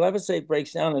 don't worry, glyphosate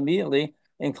breaks down immediately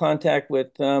in contact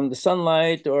with the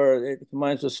sunlight, or it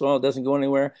combines with soil, it doesn't go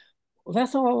anywhere. Well,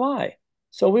 that's all a lie.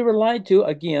 So we were lied to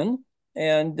again,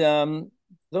 and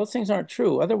those things aren't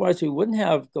true. Otherwise, we wouldn't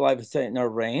have glyphosate in our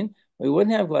rain. We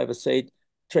wouldn't have glyphosate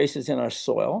traces in our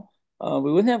soil.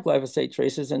 We wouldn't have glyphosate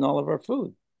traces in all of our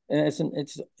food. And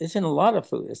it's in a lot of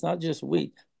food. It's not just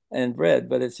wheat and bread,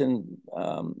 but it's in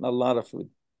a lot of food.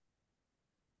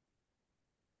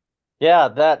 Yeah,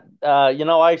 that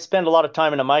I spend a lot of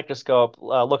time in a microscope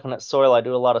looking at soil. I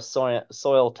do a lot of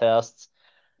soil tests.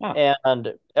 Ah,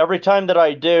 And every time that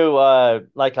I do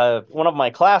like one of my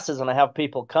classes and I have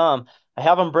people come, I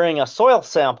have them bring a soil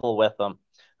sample with them.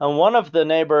 And one of the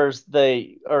neighbors,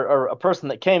 or a person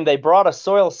that came, they brought a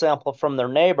soil sample from their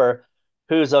neighbor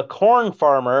who's a corn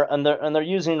farmer, and they're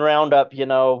using Roundup,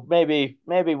 maybe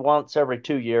once every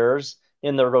 2 years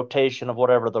in their rotation of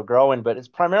whatever they're growing, but it's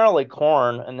primarily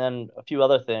corn and then a few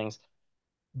other things.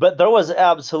 But there was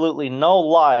absolutely no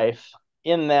life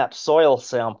in that soil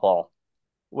sample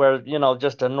where,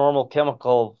 just a normal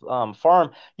chemical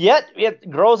farm, yet it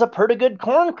grows a pretty good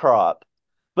corn crop.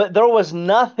 But there was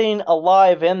nothing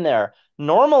alive in there.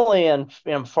 Normally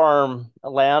in farm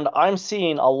land, I'm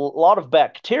seeing a lot of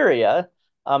bacteria.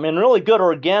 In really good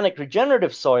organic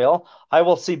regenerative soil, I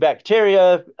will see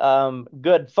bacteria,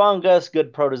 good fungus,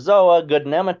 good protozoa, good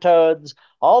nematodes,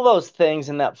 all those things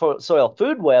in that soil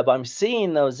food web. I'm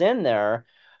seeing those in there.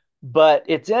 But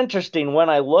it's interesting when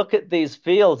I look at these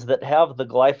fields that have the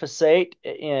glyphosate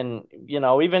in,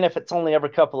 even if it's only every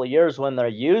couple of years when they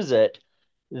use it,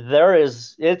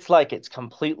 it's like it's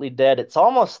completely dead. It's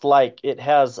almost like it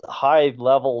has high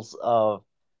levels of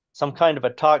some kind of a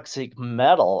toxic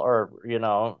metal or,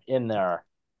 in there.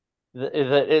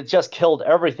 It just killed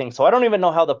everything. So I don't even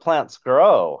know how the plants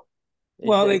grow.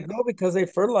 well, they grow because they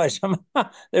fertilize them.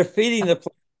 They're feeding the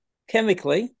plant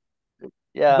chemically. But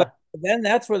Yeah. then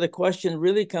that's where the question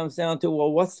really comes down to,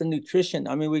 well, what's the nutrition?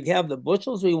 I mean, we have the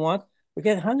bushels we want. We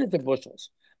get hundreds of bushels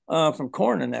from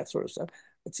corn and that sort of stuff.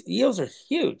 Yields are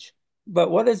huge.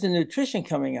 But what is the nutrition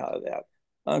coming out of that?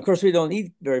 Of course, we don't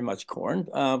eat very much corn.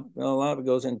 A lot of it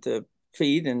goes into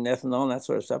feed and ethanol and that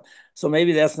sort of stuff. So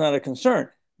maybe that's not a concern.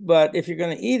 But if you're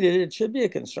going to eat it, it should be a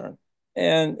concern.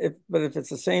 But if it's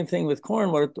the same thing with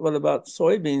corn, what about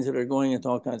soybeans that are going into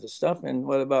all kinds of stuff? And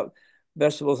what about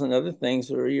vegetables and other things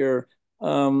where you're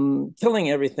killing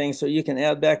everything so you can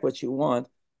add back what you want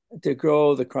to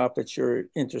grow the crop that you're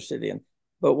interested in?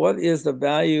 But what is the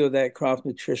value of that crop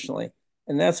nutritionally?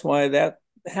 And that's why that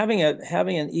having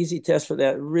an easy test for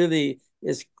that really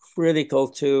is critical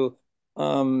to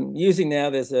using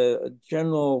that as a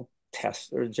general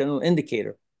test or a general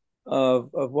indicator of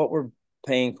what we're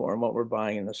paying for and what we're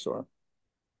buying in the store.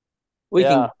 We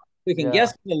Yeah. can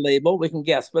guess the label, we can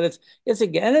guess, but it's a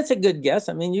good guess.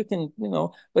 I mean, you can,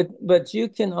 but you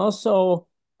can also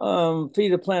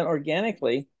feed a plant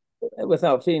organically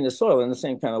without feeding the soil in the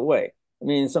same kind of way. I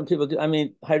mean, some people do. I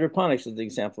mean, hydroponics is the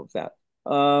example of that.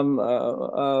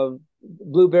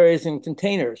 Blueberries in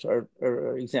containers are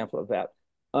an example of that.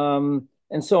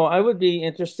 And so I would be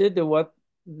interested in what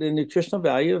the nutritional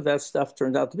value of that stuff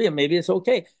turns out to be. And maybe it's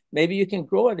okay. Maybe you can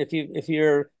grow it if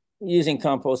you're using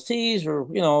compost teas or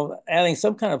adding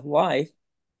some kind of life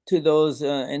to those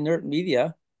inert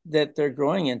media that they're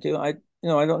growing into. I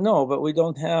don't know, but we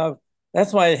don't have.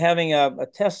 That's why having a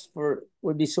test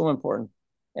would be so important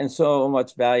and so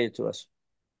much value to us.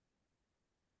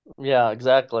 Yeah,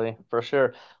 exactly, for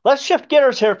sure. Let's shift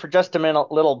gears here for just a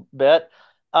minute, little bit.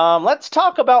 Let's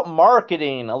talk about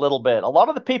marketing a little bit. A lot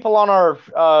of the people on our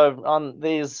on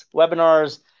these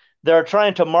webinars, they're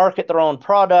trying to market their own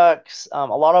products. A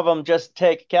lot of them just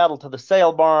take cattle to the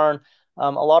sale barn.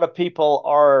 A lot of people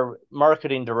are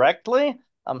marketing directly.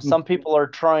 Some people are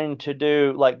trying to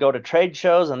do go to trade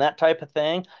shows and that type of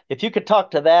thing. If you could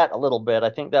talk to that a little bit, I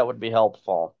think that would be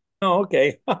helpful. Oh,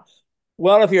 okay.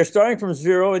 Well, if you're starting from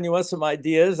zero and you want some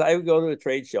ideas, I would go to a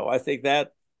trade show.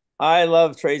 I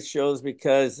love trade shows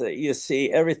because you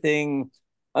see everything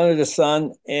under the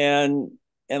sun, and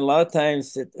a lot of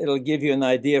times it'll give you an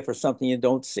idea for something you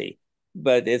don't see,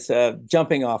 but it's a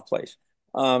jumping off place.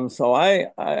 So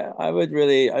I would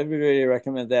really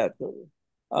recommend that.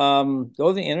 Go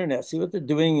to the internet, see what they're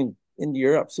doing in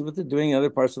Europe, see what they're doing in other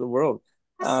parts of the world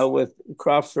with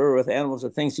crops or with animals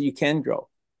or things that you can grow.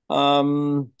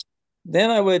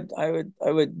 Then I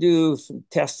would do some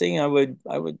testing. I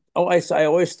always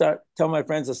tell my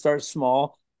friends to start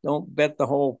small. Don't bet the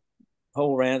whole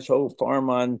ranch, whole farm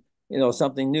on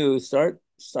something new. Start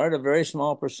a very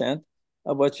small percent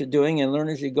of what you're doing and learn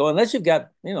as you go. Unless you've got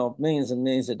millions and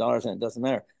millions of dollars, and it doesn't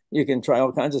matter. You can try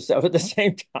all kinds of stuff at the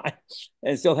same time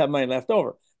and still have money left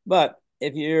over. But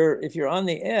if you're on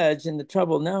the edge, and the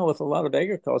trouble now with a lot of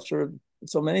agriculture,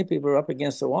 so many people are up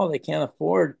against the wall, they can't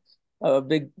afford a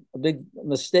big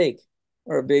mistake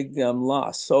or a big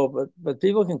loss. So, but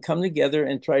people can come together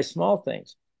and try small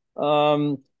things.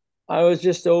 I was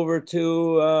just over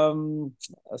to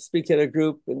speak at a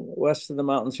group west of the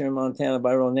mountains here in Montana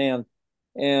by Ronan,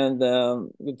 and a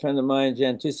good friend of mine,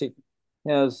 Jan Tusik,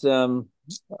 has a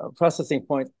processing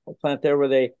plant there where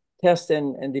they test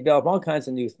and develop all kinds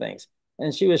of new things.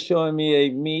 And she was showing me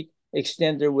a meat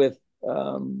extender with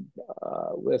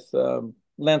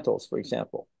lentils, for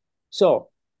example. So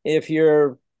if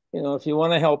you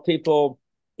want to help people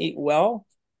eat well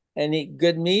and eat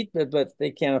good meat, but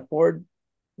they can't afford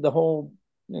the whole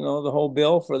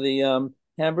bill for the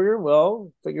hamburger,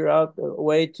 well, figure out a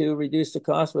way to reduce the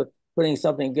cost with putting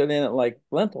something good in it like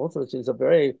lentils, which is a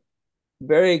very,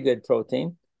 very good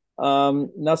protein.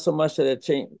 Not so much that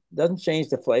it doesn't change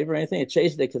the flavor or anything. It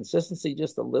changes the consistency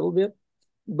just a little bit,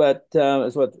 but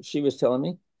is what she was telling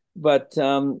me. But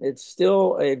it's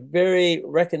still a very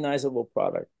recognizable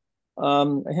product.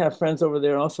 I have friends over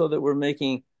there also that were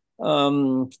making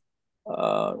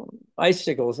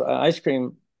icicles, ice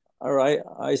cream or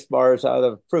ice bars out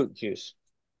of fruit juice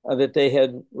that they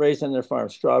had raised on their farm,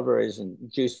 strawberries and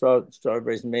juice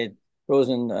strawberries, and made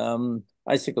frozen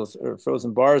icicles or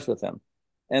frozen bars with them.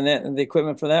 And the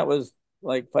equipment for that was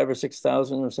like $5,000 or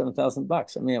 $6,000 or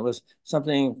 $7,000. I mean, it was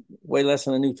something way less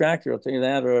than a new tractor, I'll tell you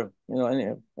that, or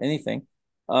anything.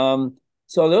 So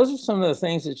those are some of the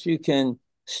things that you can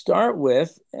start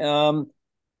with.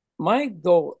 My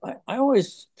goal, I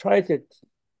always try to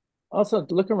also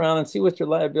look around and see what your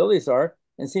liabilities are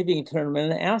and see if you can turn them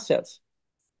into assets.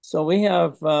 So we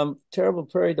have terrible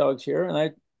prairie dogs here, and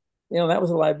that was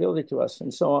a liability to us.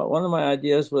 And so one of my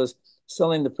ideas was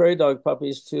selling the prairie dog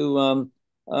puppies to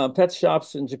pet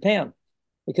shops in Japan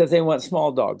because they want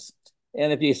small dogs.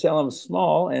 And if you sell them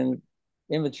small and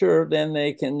immature, then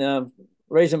they can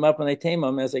raise them up and they tame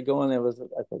them as they go. And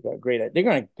I think, a great idea. They're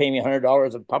going to pay me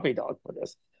 $100 a puppy dog for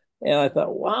this. And I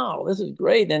thought, wow, this is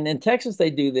great. And in Texas, they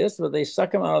do this, where they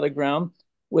suck them out of the ground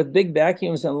with big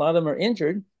vacuums, and a lot of them are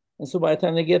injured. And so by the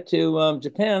time they get to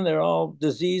Japan, they're all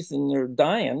diseased and they're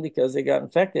dying because they got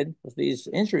infected with these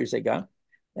injuries they got.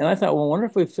 And I thought, well, I wonder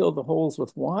if we filled the holes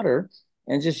with water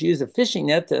and just use a fishing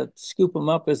net to scoop them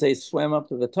up as they swam up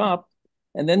to the top.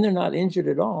 And then they're not injured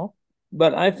at all.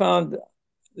 But I found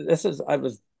and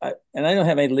I don't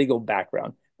have any legal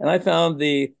background. And I found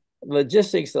the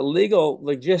legal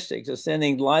logistics of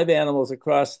sending live animals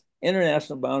across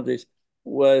international boundaries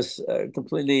was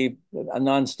completely a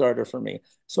non-starter for me.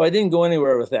 So I didn't go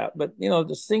anywhere with that. But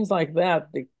just things like that,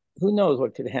 who knows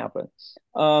what could happen.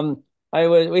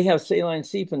 We have saline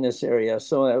seep in this area,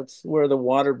 so that's where the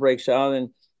water breaks out, and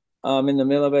in the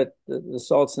middle of it, the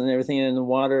salts and everything in the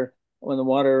water. When the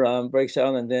water breaks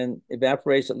out and then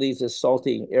evaporates, it leaves this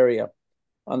salty area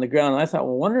on the ground. And I thought,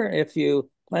 well, wonder if you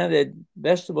planted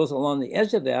vegetables along the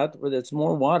edge of that, where it's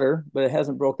more water, but it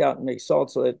hasn't broke out and make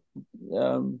salt, so it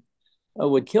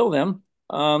would kill them.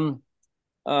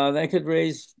 That could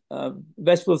raise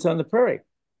vegetables on the prairie.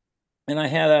 And I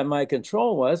had my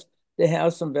control was to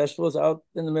have some vegetables out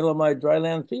in the middle of my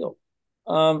dryland field.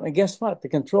 And guess what? The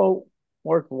control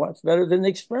worked much better than the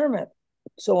experiment.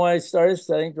 So I started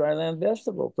studying dryland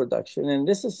vegetable production. And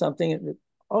this is something that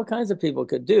all kinds of people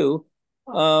could do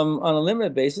on a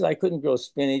limited basis. I couldn't grow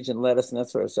spinach and lettuce and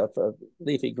that sort of stuff,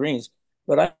 leafy greens,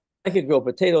 but I could grow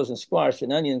potatoes and squash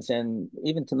and onions and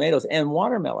even tomatoes and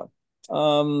watermelon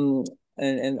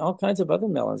and all kinds of other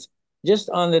melons just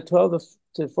on the 12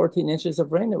 to 14 inches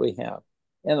of rain that we have.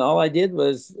 And all I did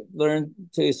was learn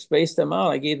to space them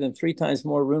out. I gave them 3 times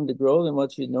more room to grow than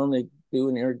what you'd normally do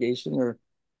in irrigation or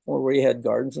where you had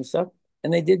gardens and stuff.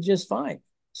 And they did just fine.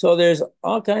 So there's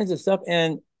all kinds of stuff.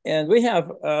 And we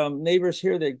have neighbors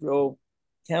here that grow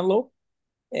cantaloupe,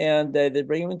 and they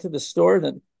bring them into the store.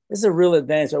 And this is a real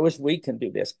advantage. I wish we can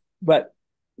do this. But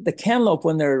the cantaloupe,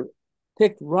 when they're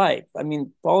picked ripe, I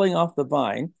mean, falling off the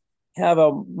vine, have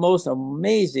a most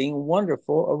amazing,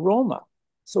 wonderful aroma.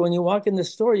 So when you walk in the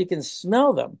store, you can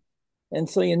smell them. And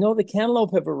so the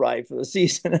cantaloupe have arrived for the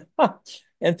season.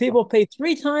 And people pay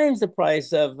 3 times the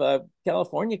price of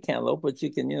California cantaloupe, which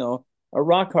you can, are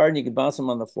rock hard and you can bounce them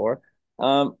on the floor.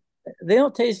 They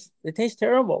taste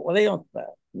terrible. Well, they don't,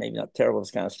 maybe not terrible,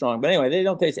 it's kind of strong. But anyway, they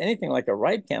don't taste anything like a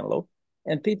ripe cantaloupe.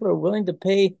 And people are willing to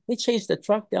pay. They chase the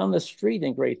truck down the street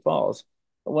in Great Falls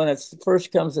when it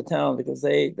first comes to town because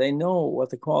they know what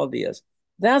the quality is.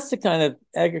 That's the kind of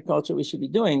agriculture we should be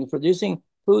doing, producing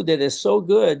food that is so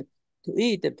good to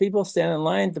eat that people stand in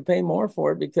line to pay more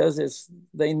for it because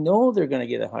they know they're going to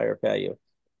get a higher value.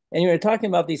 And you were talking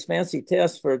about these fancy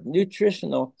tests for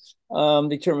nutritional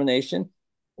determination.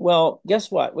 Well,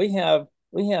 guess what? We have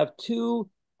 2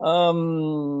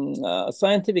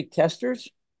 scientific testers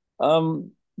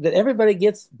that everybody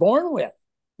gets born with.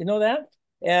 You know that?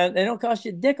 And they don't cost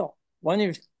you a nickel. One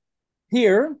is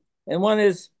here and one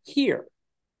is here.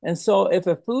 And so if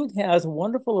a food has a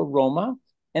wonderful aroma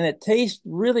and it tastes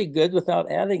really good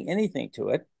without adding anything to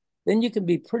it, then you can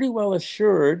be pretty well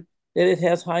assured that it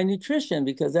has high nutrition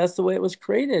because that's the way it was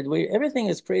created. Everything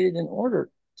is created in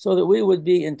order so that we would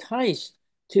be enticed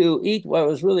to eat what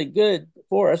was really good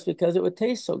for us because it would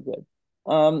taste so good.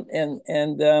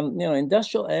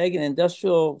 Industrial ag and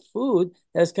industrial food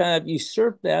has kind of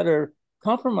usurped that or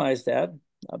compromised that,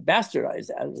 bastardized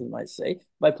that, as you might say,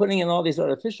 by putting in all these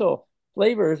artificial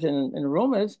flavors and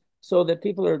aromas so that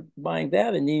people are buying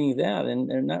that and eating that, and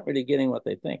they're not really getting what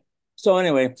they think. So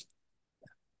anyway,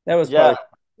 that was probably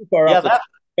too far off the top.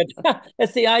 But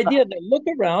that's the idea, to look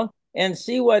around and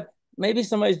see what maybe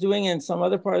somebody's doing in some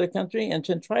other part of the country and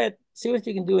to try it, see what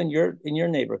you can do in your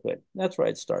neighborhood. That's where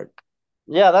I'd start.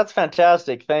 Yeah, that's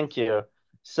fantastic. Thank you.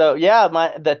 So yeah,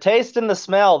 the taste and the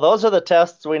smell, those are the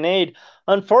tests we need.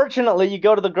 Unfortunately, you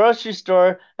go to the grocery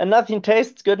store and nothing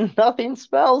tastes good and nothing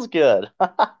smells good.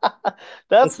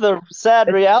 That's the sad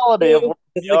reality of where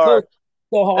we are.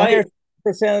 So why are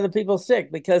 50% of the people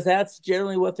sick? Because that's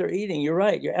generally what they're eating. You're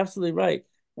right. You're absolutely right.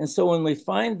 And so when we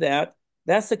find that,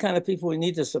 that's the kind of people we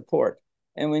need to support.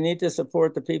 And we need to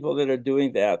support the people that are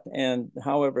doing that and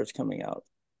however it's coming out.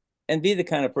 And be the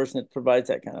kind of person that provides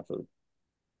that kind of food.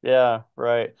 Yeah,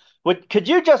 right. Could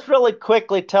you just really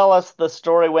quickly tell us the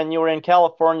story when you were in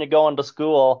California going to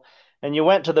school and you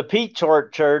went to the peach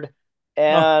orchard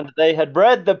and they had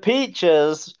bred the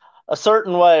peaches a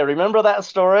certain way? Remember that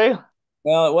story?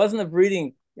 Well, it wasn't a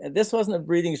breeding. This wasn't a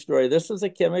breeding story. This was a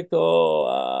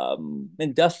chemical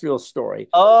industrial story.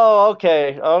 Oh,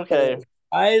 okay. Okay.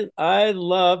 I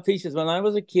love peaches when I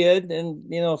was a kid, and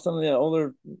some of the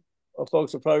older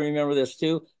folks will probably remember this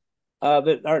too.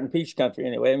 That aren't in peach country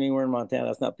anyway. I mean, we're in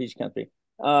Montana. It's not peach country.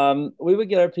 We would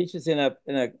get our peaches in a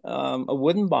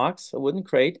wooden box, a wooden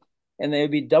crate, and they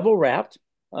would be double wrapped.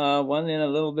 One in a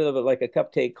little bit of like a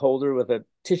cupcake holder with a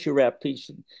tissue wrapped peach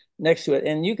next to it,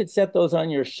 and you could set those on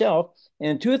your shelf.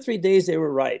 And in 2 or 3 days, they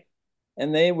were ripe,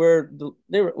 and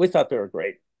we thought they were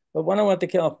great. But when I went to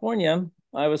California,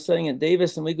 I was studying in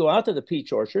Davis, and we go out to the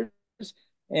peach orchards,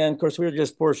 and of course, we were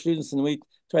just poor students, and we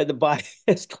tried to buy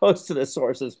as close to the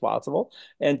source as possible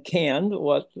and canned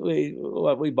what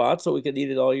we bought so we could eat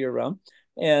it all year round.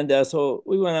 And so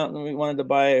we went out and we wanted to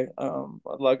buy a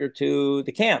lug or two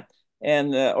to can.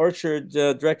 And the orchard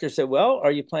director said, well,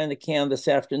 are you planning to can this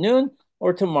afternoon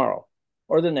or tomorrow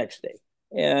or the next day?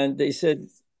 And they said,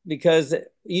 because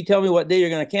you tell me what day you're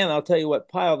going to can, I'll tell you what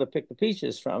pile to pick the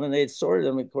peaches from. And they had sorted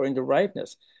them according to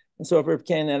ripeness. And so if we were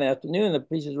canning that afternoon, the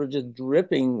peaches were just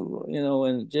dripping,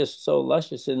 and just so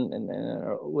luscious and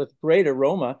with great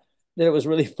aroma that it was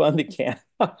really fun to can.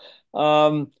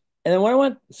 And then when I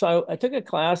went, so I took a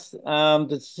class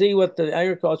to see what the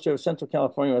agriculture of Central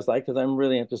California was like, because I'm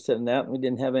really interested in that. We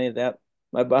didn't have any of that,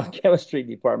 my biochemistry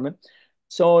department.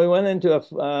 So we went into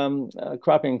a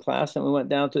cropping class, and we went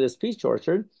down to this peach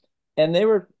orchard, and they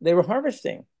were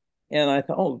harvesting. And I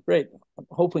thought, oh, great! I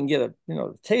hope we can get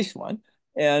a taste one.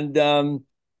 And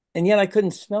yet I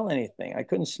couldn't smell anything. I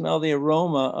couldn't smell the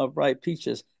aroma of ripe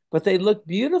peaches, but they looked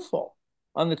beautiful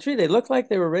on the tree. They looked like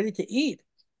they were ready to eat.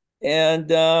 And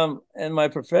my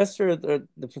professor, the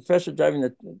professor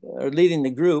leading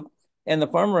the group, and the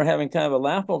farmer were having kind of a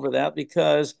laugh over that,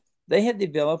 because they had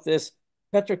developed this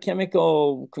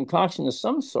petrochemical concoction of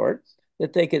some sort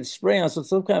that they could spray on. So it's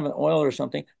some kind of an oil or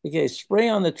something. They could spray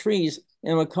on the trees,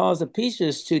 and it would cause the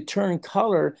peaches to turn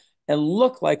color and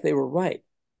look like they were ripe,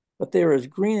 but they were as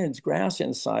green as grass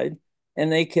inside.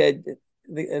 And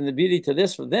the beauty to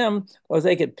this for them was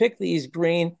they could pick these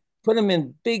green, put them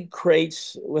in big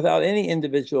crates without any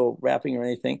individual wrapping or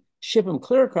anything, ship them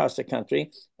clear across the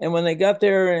country. And when they got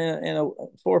there in 4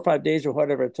 or 5 days or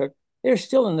whatever it took, they're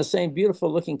still in the same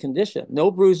beautiful looking condition.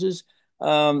 No bruises,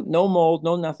 no mold,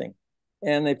 no nothing.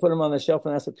 And they put them on the shelf,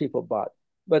 and that's what people bought.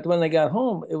 But when they got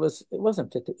home, it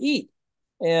wasn't fit to eat.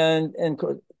 And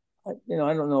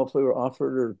I don't know if we were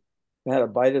offered or had a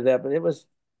bite of that, but it was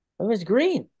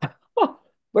green,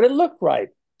 but it looked right.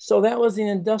 So that was the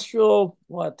industrial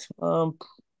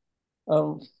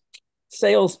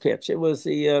sales pitch. It was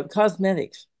the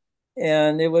cosmetics,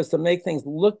 and it was to make things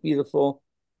look beautiful.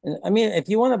 And I mean, if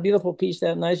you want a beautiful peach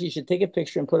that nice, you should take a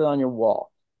picture and put it on your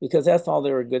wall, because that's all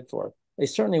they were good for. They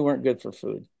certainly weren't good for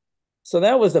food. So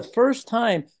that was the first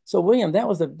time. So William, that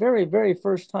was the very, very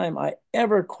first time I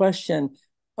ever questioned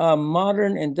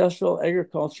modern industrial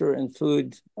agriculture and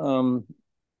food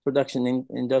production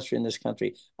industry in this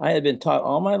country. I had been taught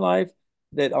all my life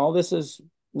that all this is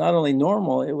not only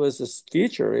normal, it was this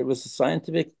future, it was a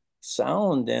scientific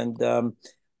sound, and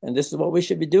this is what we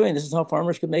should be doing. This is how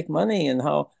farmers could make money, and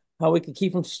how we could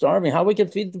keep them starving, how we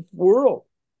could feed the world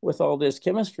with all this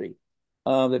chemistry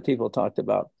that people talked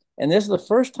about. And this is the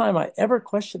first time I ever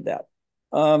questioned that.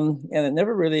 And I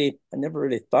never really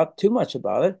thought too much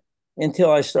about it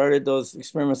until I started those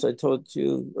experiments I told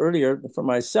you earlier for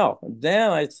myself. And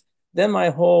then my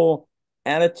whole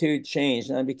attitude changed,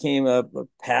 and I became a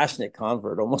passionate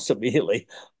convert almost immediately.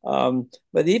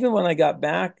 But even when I got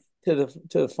back to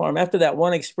the farm after that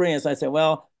one experience, I said,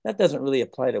 well, that doesn't really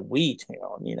apply to wheat.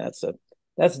 I mean,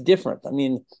 that's different. I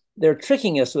mean, they're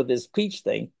tricking us with this peach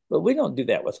thing, but we don't do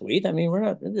that with wheat. I mean,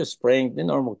 we're just spraying the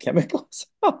normal chemicals,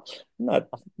 not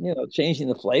changing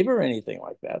the flavor or anything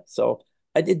like that. So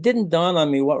it didn't dawn on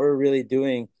me what we're really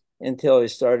doing until I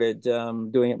started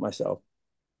doing it myself.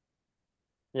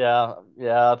 Yeah.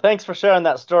 Thanks for sharing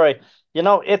that story.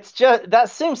 It's just that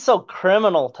seems so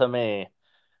criminal to me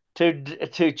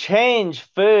to change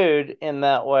food in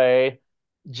that way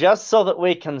just so that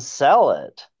we can sell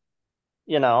it.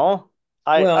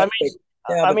 I Well, I mean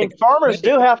yeah, I but mean farmers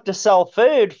do have to sell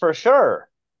food for sure.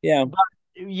 yeah, But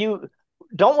you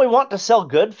don't we want to sell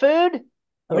good food?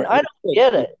 I mean, or I don't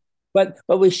get it. but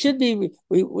we should be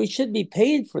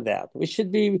paid for that. We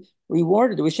should be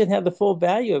rewarded. We should have the full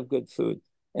value of good food.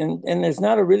 And there's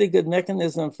not a really good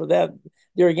mechanism for that.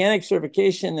 The organic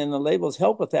certification and the labels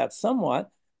help with that somewhat,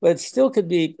 but it still could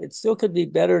be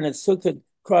better, and it still could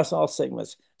cross all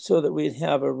segments, so that we'd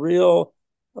have a real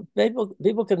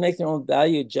people could make their own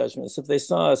value judgments. If they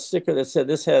saw a sticker that said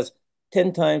this has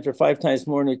 10 times or 5 times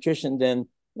more nutrition than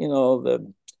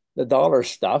the dollar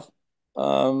stuff,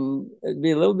 it'd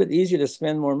be a little bit easier to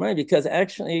spend more money, because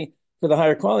actually for the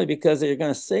higher quality, because they're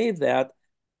going to save that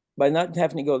by not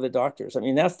having to go to the doctors. I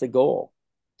mean, that's the goal,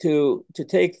 to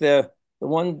take the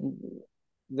 20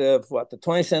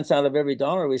 cents out of every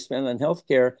dollar we spend on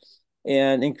healthcare,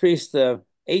 and increase the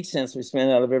 8 cents we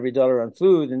spend out of every dollar on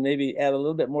food, and maybe add a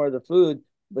little bit more of the food,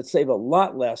 but save a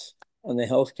lot less on the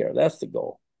healthcare. That's the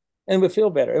goal. And we feel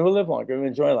better, and we'll live longer, and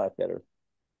enjoy life better.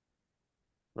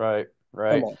 Right.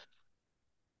 Come on.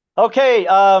 Okay,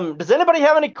 does anybody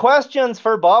have any questions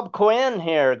for Bob Quinn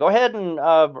here? Go ahead and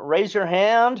raise your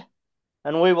hand,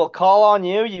 and we will call on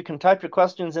you. You can type your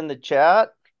questions in the chat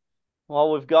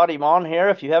while we've got him on here.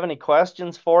 If you have any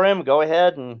questions for him, go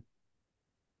ahead and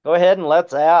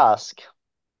let's ask.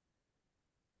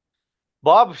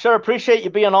 Bob, sure appreciate you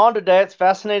being on today. It's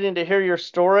fascinating to hear your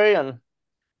story and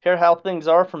hear how things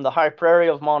are from the high prairie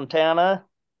of Montana.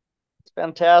 It's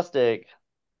fantastic.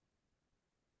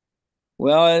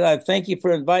 Well, I thank you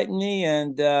for inviting me,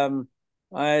 and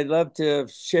I'd love to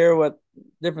share what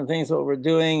different things what we're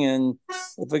doing, and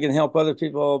if we can help other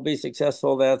people be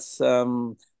successful, that's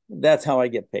how I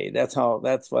get paid. That's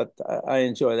what I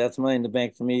enjoy. That's money in the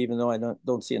bank for me, even though I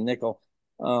don't see a nickel.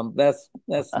 That's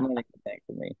money in the bank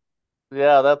for me.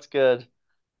 Yeah, that's good.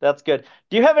 That's good.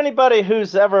 Do you have anybody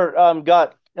who's ever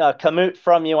got Kamut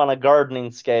from you on a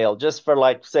gardening scale, just for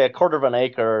like, say, a quarter of an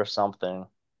acre or something?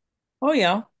 Oh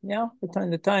yeah, yeah, from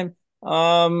time to time.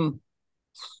 Um,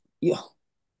 yeah,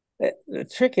 the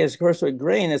trick is, of course, with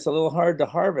grain, it's a little hard to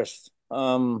harvest.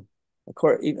 A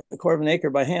quarter of an acre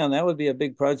by hand, that would be a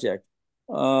big project.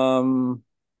 Um,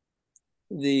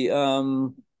 the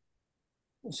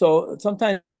so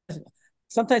sometimes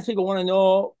people want to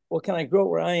know, well, can I grow it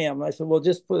where I am? I said, well,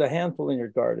 just put a handful in your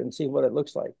garden and see what it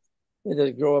looks like. Does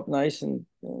it grow up nice and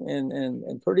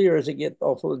pretty, or does it get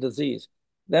all full of disease?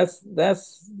 That's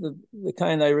the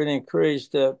kind I really encourage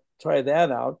to try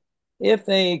that out. If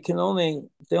they only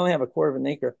have a quarter of an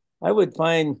acre, I would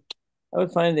find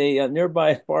a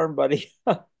nearby farm buddy,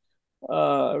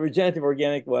 a regenerative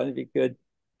organic one, if you could.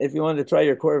 If you wanted to try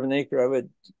your quarter of an acre, I would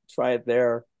try it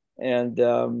there and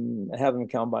have them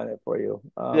combine it for you.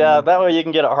 Yeah, that way you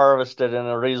can get it harvested in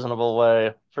a reasonable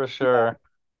way, for Yeah. sure.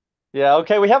 Yeah,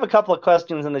 okay, we have a couple of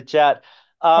questions in the chat.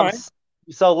 All Um, right. s-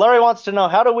 so Larry wants to know,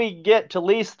 how do we get to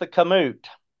lease the Kamut?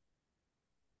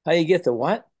 How you get to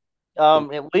what?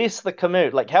 At least the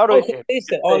Kamut. Like, how do Oh, to if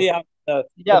taste it. Oh, they, yeah. For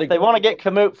yeah, if they want to get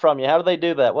Kamut from you, how do they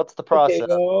do that? What's the okay. process?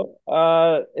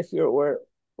 Well, if you're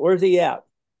where's he at?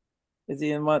 Is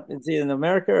he in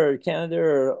America or Canada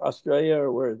or Australia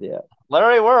or where is he at?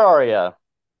 Larry, where are you?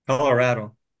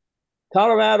 Colorado.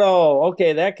 Colorado.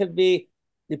 Okay, that could be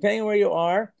depending where you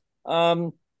are.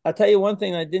 I'll tell you one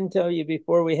thing I didn't tell you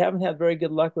before. We haven't had very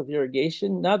good luck with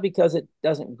irrigation, not because it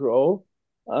doesn't grow.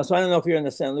 So I don't know if you're in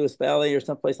the San Luis Valley or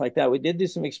someplace like that. We did do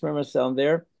some experiments down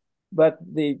there, but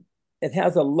it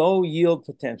has a low yield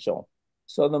potential.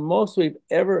 So the most we've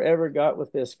ever got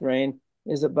with this grain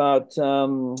is about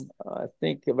I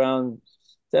think around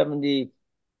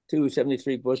 72,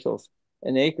 73 bushels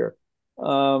an acre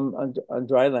on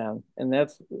dry land, and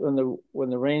that's when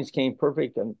the rains came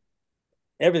perfect and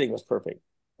everything was perfect.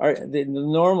 The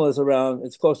normal is around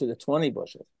it's closer to 20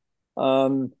 bushels.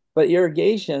 But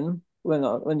irrigation,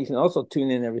 when you can also tune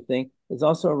in everything, is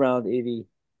also around 80,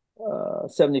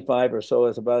 75 or so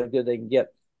is about as good they can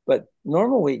get. But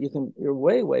normal wheat, you're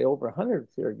way over 100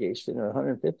 with irrigation or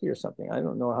 150 or something. I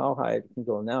don't know how high it can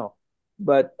go now,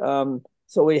 but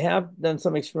so we have done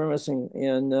some experiments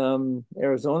in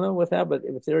Arizona with that, but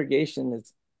with irrigation,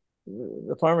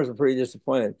 the farmers are pretty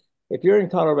disappointed. If you're in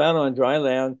Colorado on dry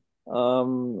land,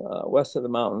 west of the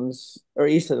mountains or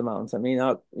east of the mountains, I mean,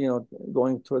 out,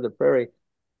 going toward the prairie,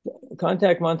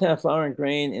 contact Montana Flour and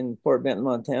Grain in Fort Benton,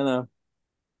 Montana.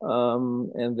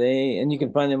 And you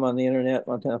can find them on the internet,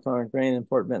 Montana Flour and Grain in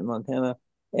Fort Benton, Montana,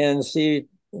 and see,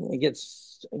 get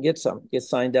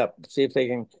signed up, see if they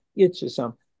can get you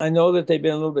some. I know that they've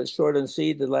been a little bit short on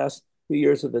seed the last 2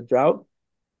 years of the drought,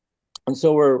 and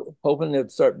so we're hoping to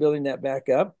start building that back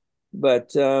up.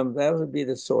 But that would be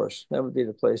the source. That would be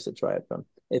the place to try it from.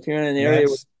 If you're in an area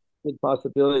with That's good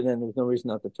possibility, then there's no reason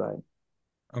not to try it.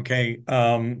 okay.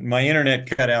 My internet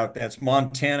cut out. That's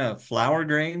Montana flour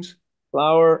grains,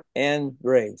 Flour and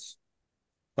grains.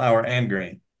 flour and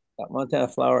grain. Yeah, Montana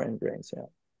flour and grains. Yeah.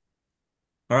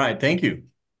 All right. Thank you.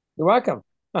 You're welcome.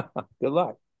 Good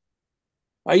luck.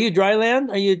 Are you dry land?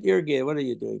 Are you irrigated? What are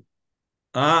you doing?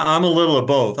 I'm a little of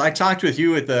both. I talked with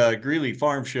you at the Greeley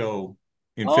Farm Show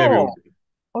in Oh, February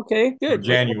okay, or good.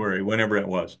 January, whenever it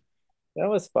was. That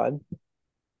was fun.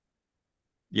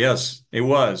 Yes, it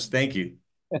was. Thank you.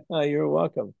 You're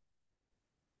welcome.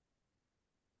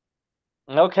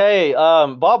 Okay,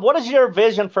 Bob, what is your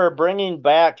vision for bringing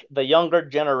back the younger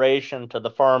generation to the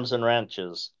farms and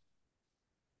ranches?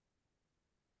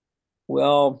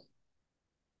 Well,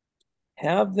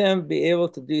 have them be able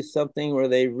to do something where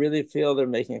they really feel they're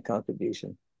making a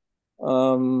contribution.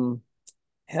 Um,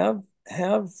 have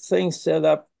things set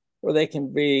up where they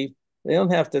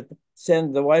don't have to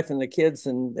send the wife and the kids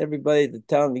and everybody to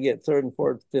town to get third and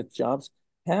fourth, fifth jobs.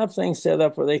 Have things set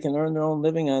up where they can earn their own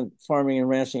living on farming and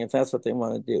ranching if that's what they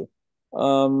want to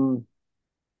do.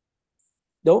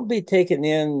 Don't be taken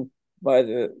in by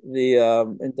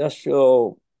the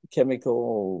industrial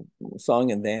chemical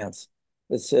song and dance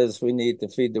that says we need to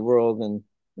feed the world and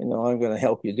I'm going to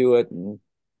help you do it,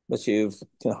 but you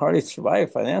can hardly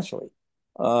survive financially.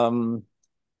 Um,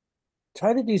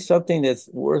 try to do something that's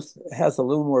has a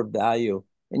little more value,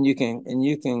 and you can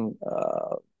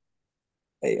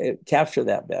capture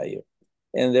that value,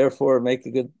 and therefore make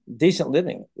a decent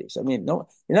living at least. I mean, no,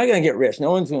 you're not going to get rich.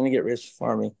 No one's going to get rich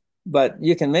farming, but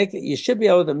you can make it. You should be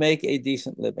able to make a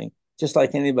decent living, just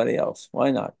like anybody else.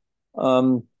 Why not?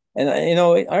 And you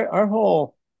know, our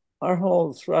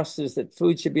whole thrust is that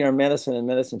food should be our medicine, and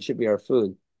medicine should be our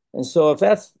food. And so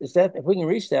if we can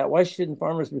reach that, why shouldn't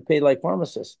farmers be paid like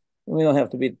pharmacists? And we don't have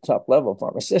to be top level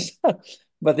pharmacists,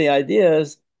 but the idea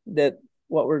is that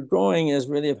what we're growing is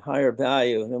really of higher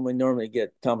value than we normally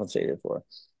get compensated for.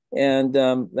 And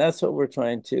that's what we're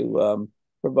trying to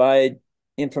provide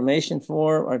information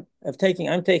for. I'm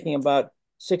taking about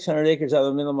 600 acres out of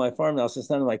the middle of my farm now, since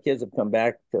none of my kids have come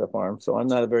back to the farm. So I'm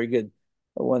not a very good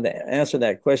one to answer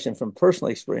that question from personal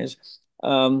experience.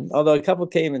 Although a couple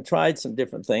came and tried some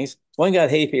different things. One got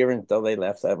hay fever until they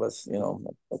left. That was, you know,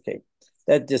 okay.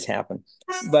 That just happened.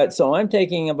 But so I'm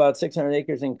taking about 600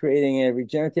 acres and creating a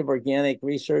regenerative organic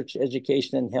research,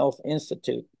 education, and health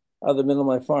institute out of the middle of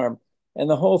my farm. And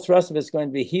the whole thrust of it is going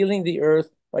to be healing the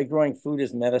earth by growing food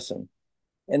as medicine.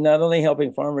 And not only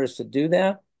helping farmers to do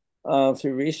that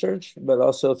through research, but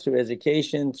also through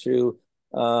education, through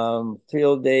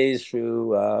field days,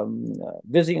 through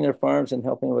visiting their farms and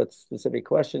helping with specific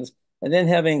questions. And then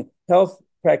having health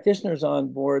practitioners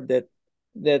on board that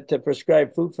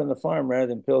prescribe food from the farm rather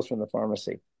than pills from the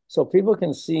pharmacy. So people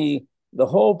can see the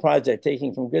whole project,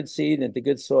 taking from good seed into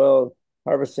good soil,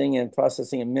 harvesting and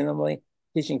processing it minimally,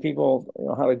 teaching people, you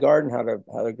know, how to garden, how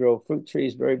to grow fruit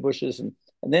trees, berry bushes, and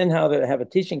then how to have a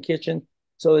teaching kitchen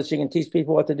so that you can teach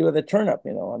people what to do with a turnip.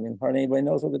 You know, I mean, hardly anybody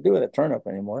knows what to do with a turnip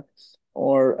anymore,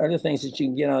 or other things that you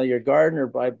can get out of your garden or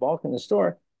buy bulk in the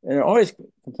store. And they're always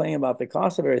complaining about the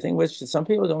cost of everything, which some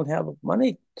people don't have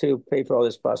money to pay for all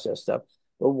this processed stuff.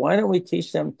 But why don't we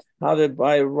teach them how to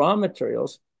buy raw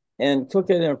materials and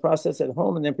cook it and process it at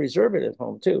home and then preserve it at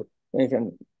home too? And you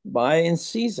can buy in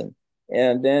season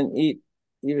and then eat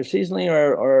either seasonally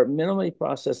or minimally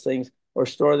processed things, or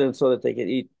store them so that they can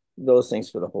eat those things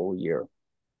for the whole year.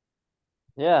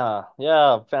 Yeah,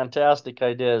 yeah, fantastic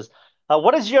ideas.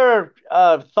 What is your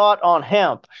thought on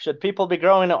hemp? Should people be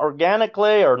growing it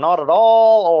organically or not at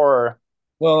all? Or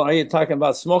Well, are you talking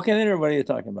about smoking it, or what are you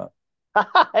talking about?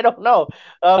 I don't know.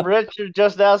 Richard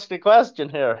just asked a question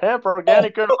here. Hemp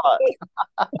organic or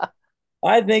not?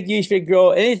 I think you should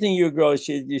grow anything you grow.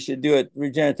 You should do it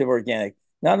regenerative organic,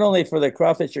 not only for the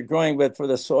crop that you're growing, but for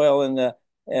the soil and the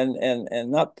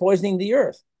and not poisoning the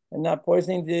earth and not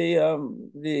poisoning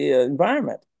the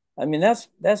environment. I mean, that's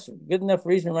good enough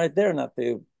reason right there not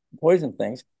to poison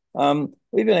things.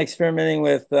 We've been experimenting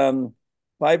with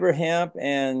fiber hemp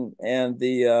and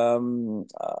the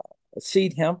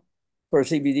seed hemp for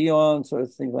CBD oil and sort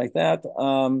of things like that.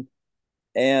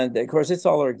 And of course, it's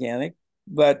all organic.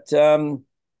 But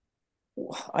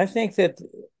I think that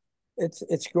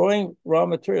it's growing raw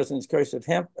materials. In the case of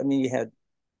hemp, I mean, you had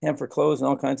hemp for clothes and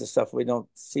all kinds of stuff we don't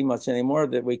see much anymore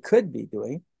that we could be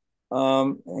doing,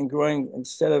 and growing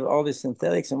instead of all these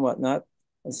synthetics and whatnot.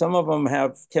 And some of them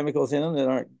have chemicals in them that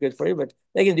aren't good for you, but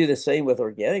they can do the same with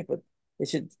organic. But they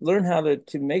should learn how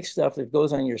to make stuff that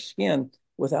goes on your skin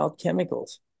without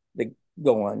chemicals that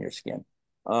go on your skin.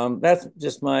 That's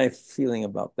just my feeling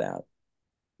about that.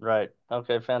 Right.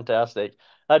 Okay, fantastic.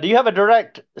 Do you have a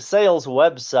direct sales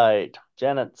website?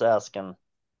 Janet's asking.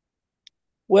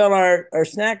 Well, our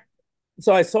snack.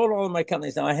 So I sold all of my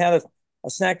companies. Now I had a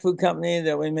snack food company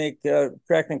that we make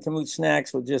crackling Kamut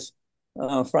snacks with just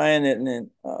frying it in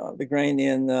the grain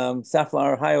in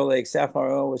safflower, Ohio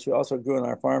safflower oil, which we also grew on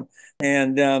our farm,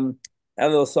 and add a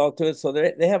little salt to it. So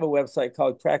they have a website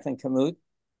called Crackling Kamut.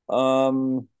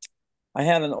 I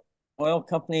had an oil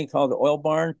company called the Oil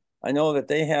Barn. I know that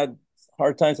they had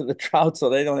hard times with the drought, so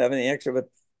they don't have any extra,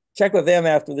 but check with them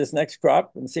after this next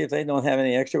crop and see if they don't have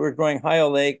any extra. We're growing high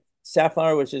oleic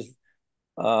safflower, which is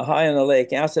high in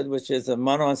oleic acid, which is a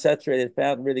monounsaturated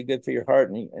fat, really good for your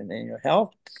heart and your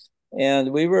health.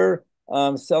 And we were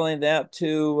selling that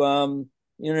to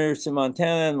University of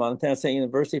Montana and Montana State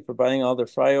University, providing all their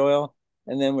fry oil.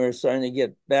 And then we were starting to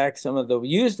get back some of the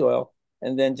used oil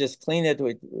and then just clean it,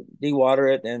 we de-water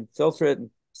it and filter it and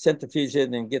centrifuge it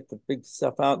and get the big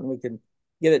stuff out, and we can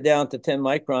get it down to 10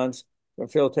 microns for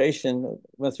filtration.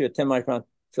 Went through a 10 micron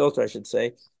filter, I should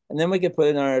say. And then we could put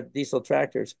in our diesel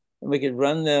tractors and we could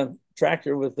run the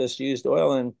tractor with this used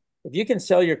oil. And if you can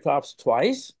sell your crops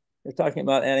twice, you're talking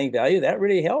about adding value, that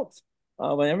really helps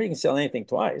whenever you can sell anything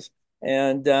twice.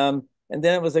 And then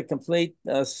it was a complete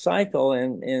cycle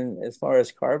in as far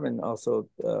as carbon also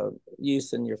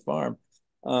use in your farm,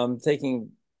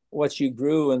 taking what you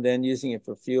grew and then using it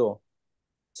for fuel.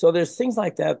 So there's things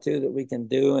like that too that we can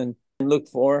do and look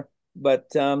for. But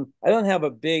I don't have a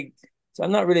big, so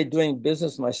I'm not really doing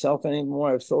business myself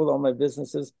anymore. I've sold all my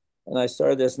businesses and I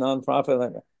started this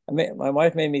nonprofit. My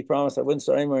wife made me promise I wouldn't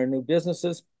start any more new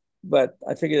businesses, but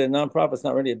I figured a nonprofit's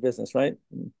not really a business, right?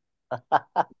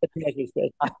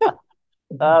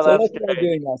 Oh, So that's that's what I'm great.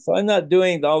 doing now. So I'm not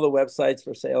doing all the websites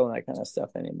for sale and that kind of stuff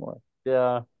anymore.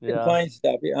 Yeah, You can yeah. find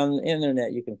stuff on the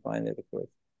internet. You can find it, of course.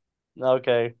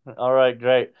 Okay. All right,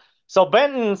 great. So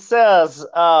Benton says,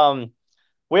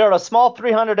 we are a small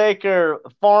 300-acre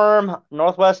farm,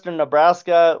 northwestern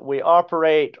Nebraska. We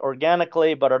operate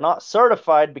organically, but are not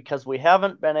certified because we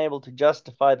haven't been able to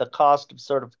justify the cost of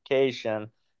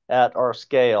certification at our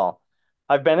scale.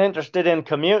 I've been interested in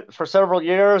Kamut for several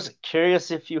years.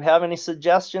 Curious if you have any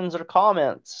suggestions or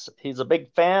comments. He's a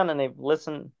big fan, and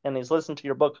he's listened to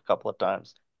your book a couple of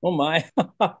times. Oh my.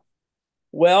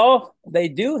 Well, they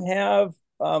do have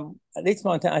at least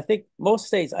Montana. I think most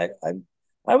states.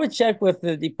 I would check with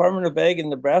the Department of Ag in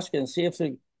Nebraska and see if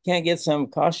they can't get some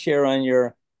cost share on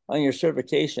your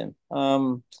certification.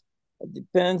 It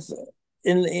depends.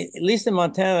 At least in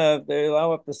Montana, they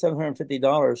allow up to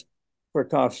 $750 for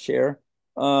cost share.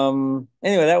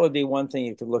 Anyway, that would be one thing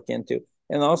you could look into.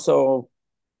 And also,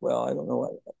 well, I don't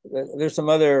know what there's some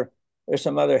other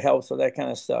help for that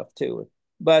kind of stuff too.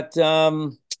 But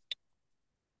I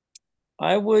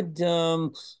would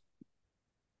for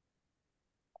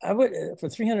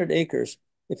 300 acres,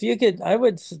 if you could, I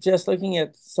would suggest looking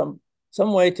at some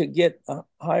way to get a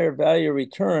higher value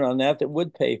return on that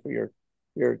would pay for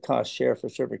your cost share for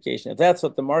certification. If that's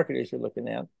what the market is you're looking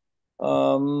at.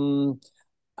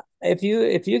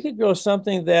 If you could grow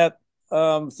something that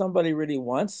somebody really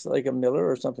wants, like a miller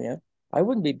or something, I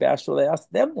wouldn't be bashful to ask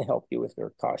them to help you with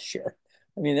their cost share.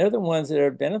 I mean, they're the ones that are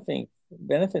benefiting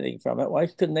from it. Why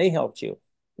couldn't they help you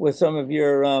with some of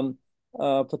your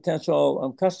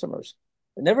potential customers?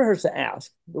 It never hurts to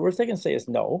ask. The worst they can say is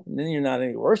no, and then you're not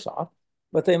any worse off.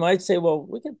 But they might say, well,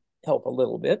 we could help a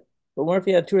little bit. But what if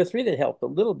you had two or three that helped a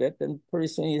little bit? Then pretty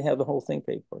soon you'd have the whole thing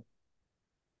paid for.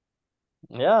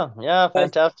 Yeah, yeah,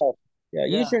 fantastic. Yeah,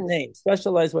 Yeah. use your name.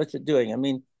 Specialize what you're doing. I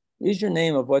mean, use your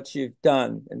name of what you've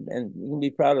done, and you can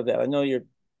be proud of that.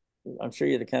 I'm sure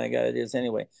you're the kind of guy that is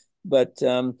anyway. But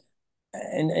and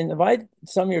invite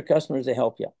some of your customers to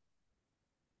help you.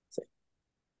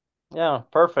 Yeah,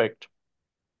 perfect.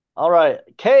 All right.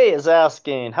 Kay is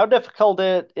asking, how difficult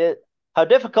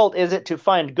is it to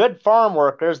find good farm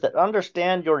workers that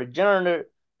understand your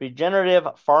regenerative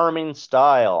farming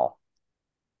style?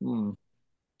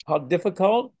 How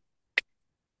difficult?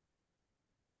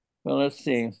 Well, let's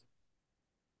see.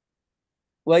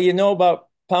 Well, you know about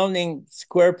pounding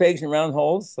square pegs in round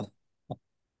holes.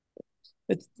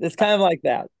 It's kind of like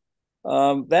that.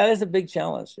 That is a big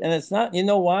challenge. And it's not, you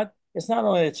know what? It's not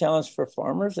only a challenge for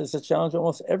farmers, it's a challenge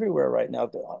almost everywhere right now.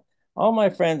 All my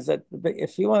friends that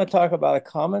if you want to talk about a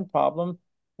common problem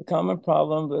that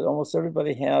almost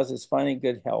everybody has is finding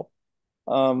good help.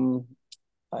 And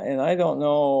I don't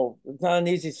know, it's not an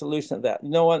easy solution to that. You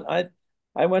know what?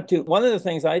 I went to one of the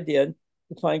things I did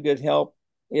to find good help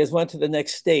is went to the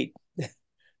next state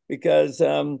because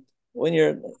when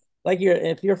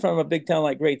if you're from a big town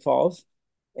like Great Falls,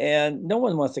 and no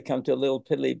one wants to come to a little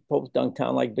piddly pope dunk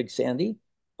town like Big Sandy.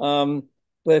 But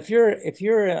if you're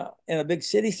in a big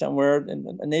city somewhere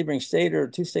in a neighboring state or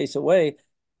two states away,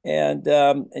 and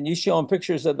you show them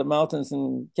pictures of the mountains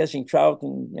and catching trout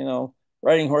and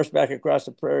riding horseback across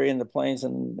the prairie and the plains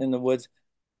and in the woods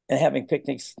and having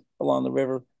picnics along the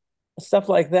river, stuff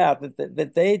like that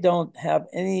they don't have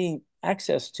any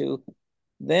access to,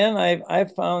 then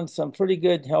I've found some pretty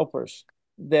good helpers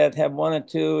that have wanted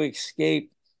to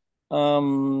escape,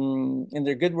 and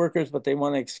they're good workers, but they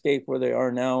want to escape where they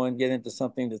are now and get into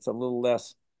something that's a little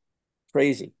less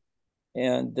crazy.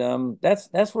 And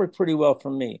that's worked pretty well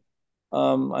for me.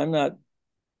 I'm not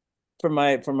for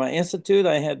my institute.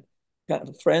 I had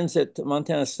friends at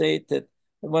Montana State that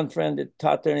one friend that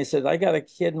taught there, and he said, I got a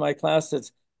kid in my class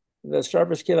that's the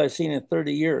sharpest kid I've seen in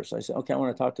 30 years. I said, okay, I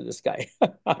want to talk to this guy.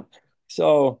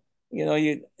 So,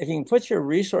 if you can put your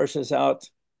resources out,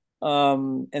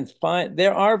 and find,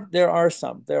 there are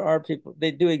people,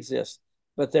 they do exist,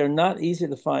 but they're not easy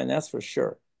to find. That's for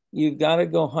sure. You've got to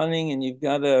go hunting and you've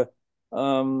got to,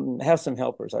 have some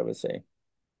helpers, I would say,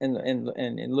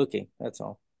 and looking, that's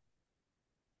all.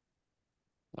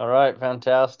 All right,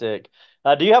 fantastic.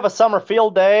 Do you have a summer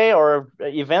field day or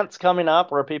events coming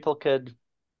up where people could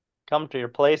come to your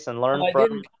place and learn I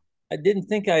from? didn't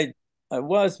think I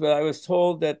was, but I was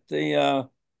told that the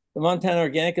Montana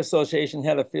Organic Association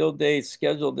had a field day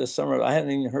scheduled this summer. I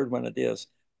hadn't even heard when it is.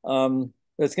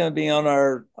 It's going to be on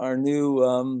our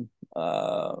new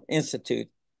institute.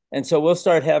 And so we'll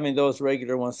start having those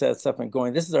regular once that's up and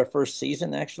going. This is our first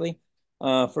season, actually,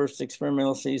 first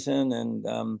experimental season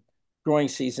and growing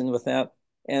season with that.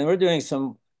 And we're doing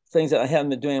some things that I haven't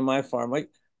been doing on my farm. Like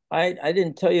I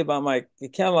didn't tell you about my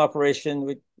cattle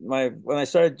operation. When I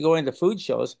started going to food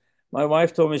shows, my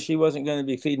wife told me she wasn't going to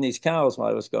be feeding these cows while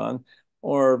I was gone,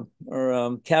 or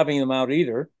calving them out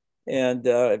either, and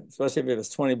especially if it was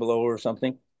 20 below or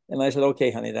something. And I said,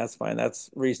 okay, honey, that's fine. That's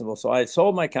reasonable. So I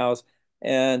sold my cows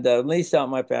and leased out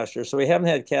my pasture. So we haven't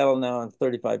had cattle now in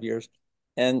 35 years.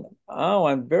 And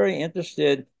I'm very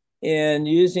interested in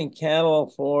using cattle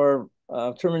for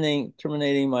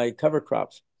terminating my cover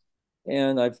crops.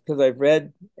 And because I've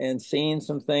read and seen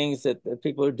some things that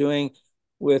people are doing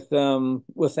with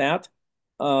that.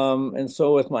 And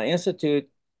so with my institute,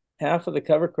 half of the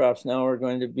cover crops now are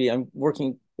going to be, I'm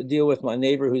working to deal with my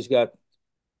neighbor who's got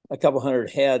a couple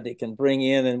hundred head that can bring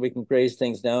in, and we can graze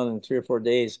things down in 3 or 4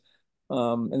 days.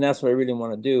 And that's what I really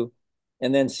want to do,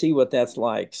 and then see what that's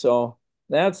like. So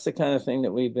that's the kind of thing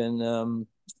that we've been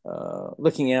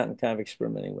looking at and kind of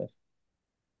experimenting with.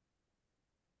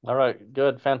 All right,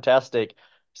 good, fantastic.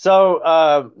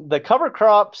 So the cover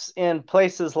crops in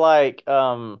places like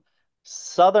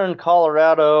southern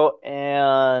Colorado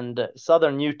and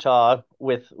southern Utah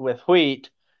with wheat,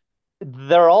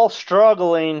 they're all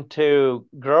struggling to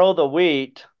grow the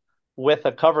wheat with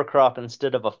a cover crop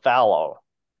instead of a fallow.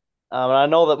 And I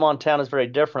know that Montana is very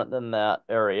different than that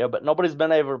area, but nobody's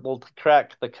been able to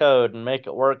crack the code and make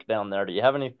it work down there. Do you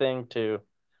have anything to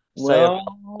say about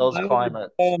Well, those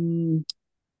climates?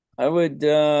 I would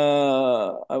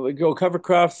grow cover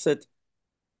crops that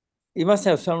you must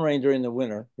have some rain during the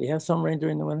winter. Do you have some rain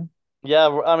during the winter? Yeah,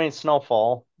 I mean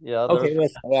snowfall. Yeah, Okay,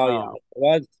 there's well, yeah.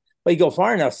 snow. Well, you go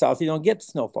far enough south, you don't get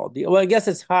snowfall. Well, I guess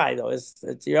it's high though. It's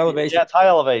your Yeah, elevation. it's high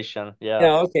elevation. Yeah.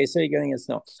 Yeah, okay, so you're getting a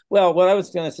snow. Well, what I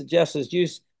was going to suggest is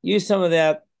use some of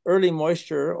that early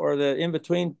moisture or the in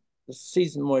between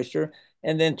season moisture,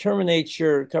 and then terminate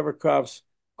your cover crops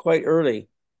quite early,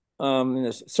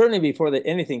 and certainly before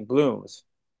anything blooms.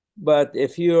 But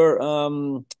if you're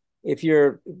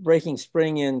breaking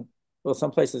spring in, well, some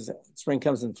places spring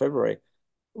comes in February.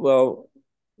 Well,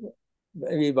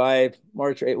 maybe by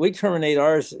March or April, we terminate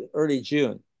ours early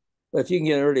June. But if you can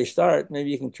get an early start, maybe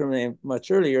you can terminate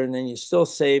much earlier, and then you still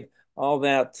save all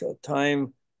that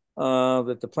time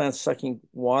that the plant's sucking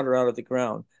water out of the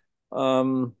ground.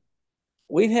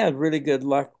 We've had really good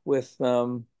luck with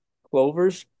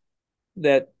clovers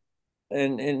that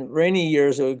in rainy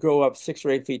years it would grow up 6 or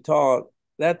 8 feet tall.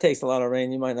 That takes a lot of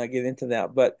rain. You might not get into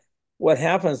that. But what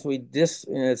happens,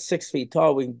 it's 6 feet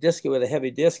tall, we can disc it with a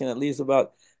heavy disc, and it leaves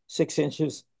about 6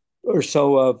 inches or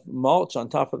so of mulch on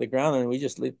top of the ground, and we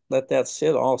just let that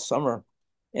sit all summer,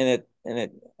 and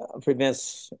it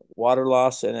prevents water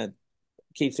loss, and it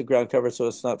keeps the ground covered so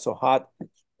it's not so hot.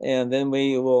 And then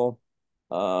we will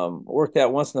work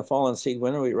that once in the fall and seed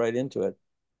winter wheat right into it.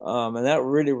 And that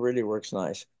really, really works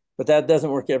nice. But that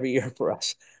doesn't work every year for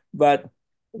us. But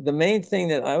the main thing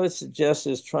that I would suggest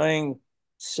is trying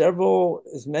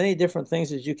as many different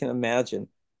things as you can imagine.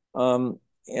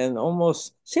 And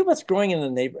almost see what's growing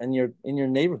in your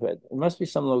neighborhood. There must be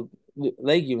some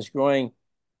legumes growing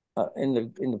in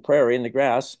the prairie, in the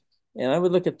grass, and I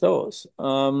would look at those.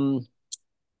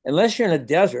 Unless you're in a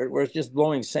desert where it's just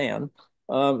blowing sand,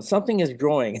 something is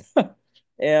growing.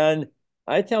 And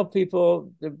I tell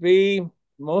people to be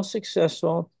most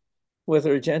successful with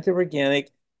regenerative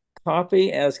organic,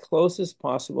 copy as close as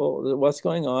possible what's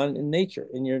going on in nature,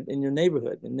 in your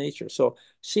neighborhood, in nature. So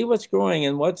see what's growing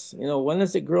and when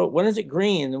does it grow, when is it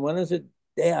green, and when is it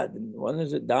dead, and when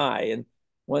does it die, and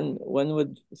when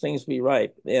would things be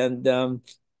ripe? And I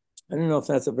don't know if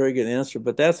that's a very good answer,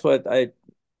 but that's what I at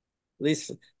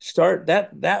least start.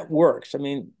 That works. I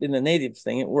mean, in the native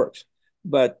thing, it works.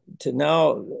 But to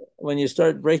now, when you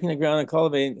start breaking the ground and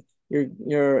cultivating,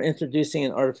 you're introducing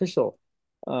an artificial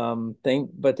thing.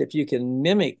 But if you can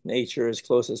mimic nature as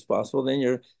close as possible, then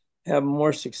you have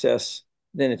more success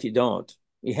than if you don't.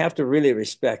 You have to really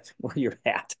respect where you're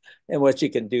at and what you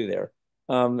can do there.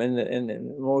 And in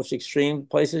the most extreme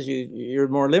places, you're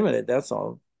more limited. That's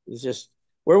all. It's just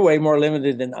we're way more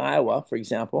limited than Iowa, for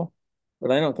example.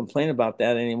 But I don't complain about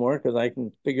that anymore because I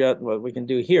can figure out what we can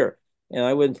do here. And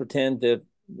I wouldn't pretend to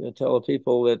tell the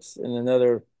people that's in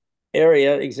another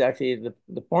area exactly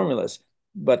the formulas,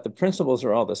 but the principles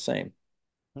are all the same.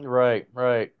 Right,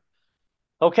 right.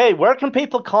 Okay, where can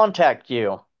people contact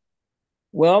you?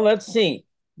 Well, let's see.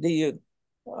 I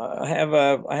have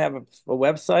a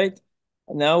website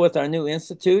now with our new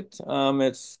institute.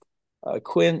 It's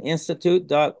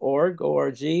quinninstitute.org,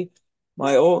 O-R-G.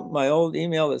 my old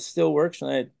email that still works,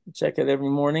 and I check it every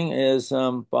morning, is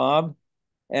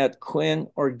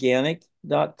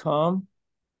bob@quinnorganic.com.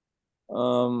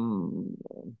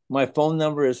 My phone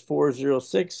number is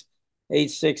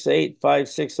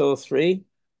 406-868-5603.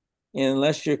 And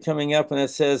unless you're coming up and it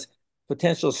says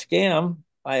potential scam,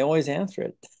 I always answer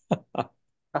it.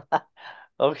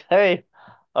 Okay.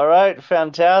 All right.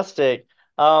 Fantastic.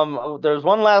 There's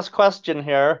one last question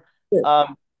here.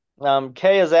 Sure.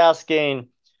 Kay is asking,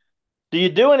 do you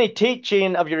do any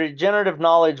teaching of your regenerative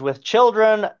knowledge with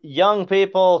children, young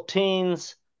people,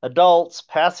 teens, adults?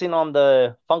 Passing on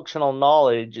the functional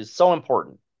knowledge is so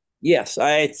important. Yes,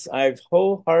 I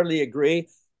wholeheartedly agree.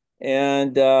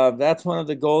 And that's one of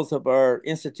the goals of our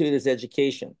institute is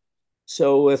education.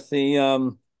 So with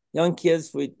the young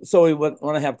kids, we want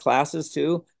to have classes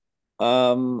too,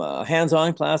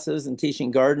 hands-on classes and teaching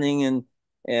gardening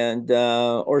and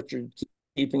orchard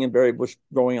keeping and berry bush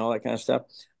growing, all that kind of stuff.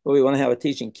 But we want to have a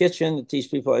teaching kitchen to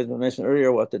teach people, as I mentioned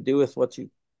earlier, what to do with what you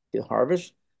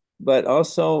harvest, but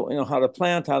also, how to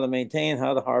plant, how to maintain,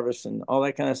 how to harvest, and all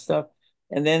that kind of stuff.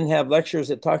 And then have lectures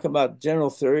that talk about general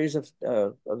theories of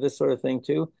this sort of thing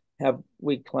too. Have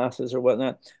week classes or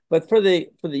whatnot. But for the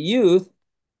youth,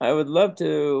 I would love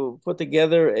to put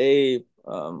together a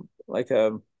like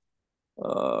a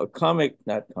comic,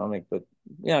 not comic, but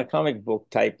yeah, comic book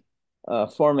type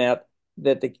format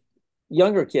that the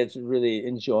younger kids would really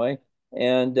enjoy,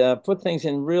 and put things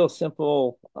in real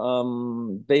simple,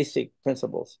 basic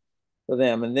principles for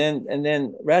them, and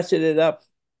then ratchet it up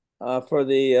for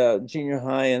the junior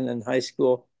high and then high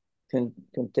school can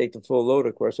take the full load,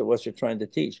 of course, of what you're trying to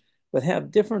teach, but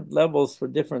have different levels for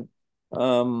different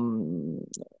um,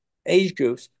 age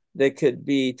groups that could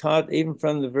be taught even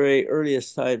from the very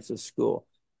earliest times of school.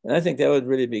 And I think that would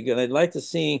really be good. I'd like to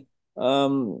see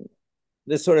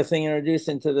this sort of thing introduced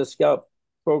into the Scout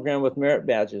program with merit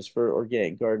badges for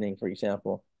organic gardening, for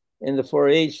example, in the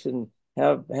 4-H, and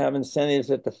have incentives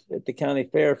at the county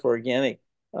fair for organic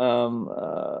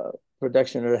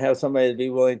production, or have somebody be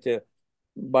willing to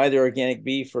buy their organic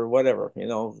beef or whatever,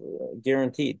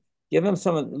 guaranteed. Give them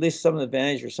at least some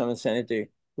advantage or some incentive to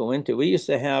go into. We used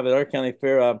to have at our county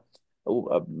fair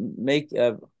make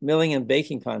a milling and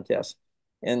baking contest.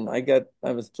 And I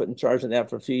was put in charge of that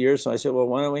for a few years. So I said, well,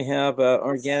 why don't we have an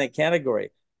organic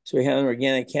category? So we had an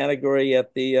organic category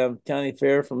at the county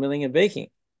fair for milling and baking.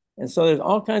 And so there's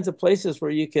all kinds of places where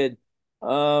you could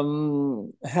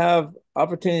have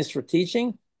opportunities for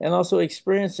teaching and also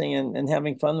experiencing and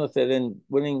having fun with it and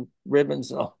winning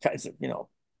ribbons and all kinds of,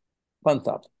 fun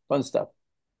stuff.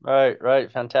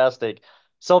 Right. Fantastic.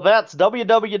 So that's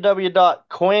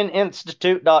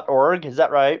www.quininstitute.org. Is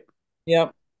that right?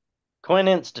 Yep. Quinn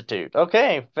Institute.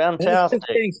 Okay, It's just fantastic.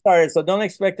 getting started, so don't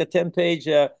expect a 10-page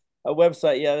a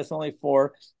website yet. It's only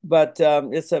 4, but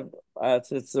it's a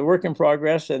work in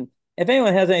progress. And if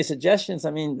anyone has any suggestions, I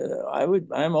mean,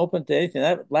 I'm open to anything.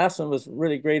 That last one was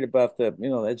really great about the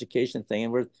the education thing,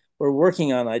 and we're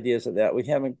working on ideas of that. We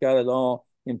haven't got it all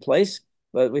in place,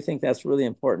 but we think that's really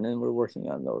important, and we're working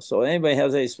on those. So anybody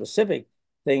has any specific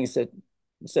things that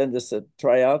send us to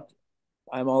try out,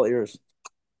 I'm all ears.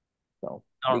 So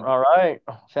All right,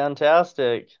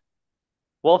 fantastic.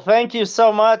 Well, thank you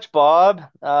so much, Bob.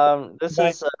 This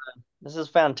is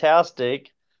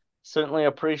fantastic. Certainly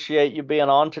appreciate you being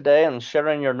on today and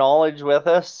sharing your knowledge with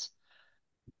us.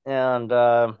 And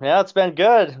yeah, it's been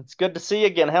good. It's good to see you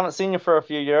again. Haven't seen you for a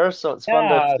few years, so it's fun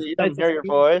to yeah, it's see you nice and to hear see your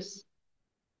you. voice.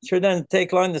 Sure doesn't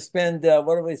take long to spend,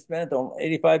 what have we spent on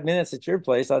 85 minutes at your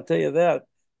place? I'll tell you that.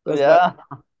 It was about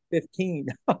Yeah. 15.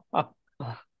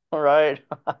 All right.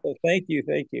 So thank you.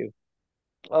 Thank you.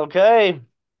 Okay.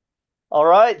 All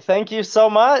right. Thank you so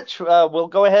much. We'll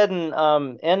go ahead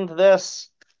and end this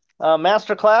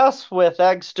masterclass with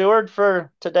AgSteward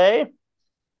for today.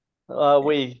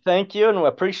 We thank you and we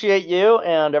appreciate you,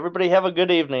 and everybody have a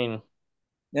good evening.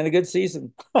 And a good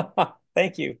season.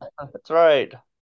 Thank you. That's right.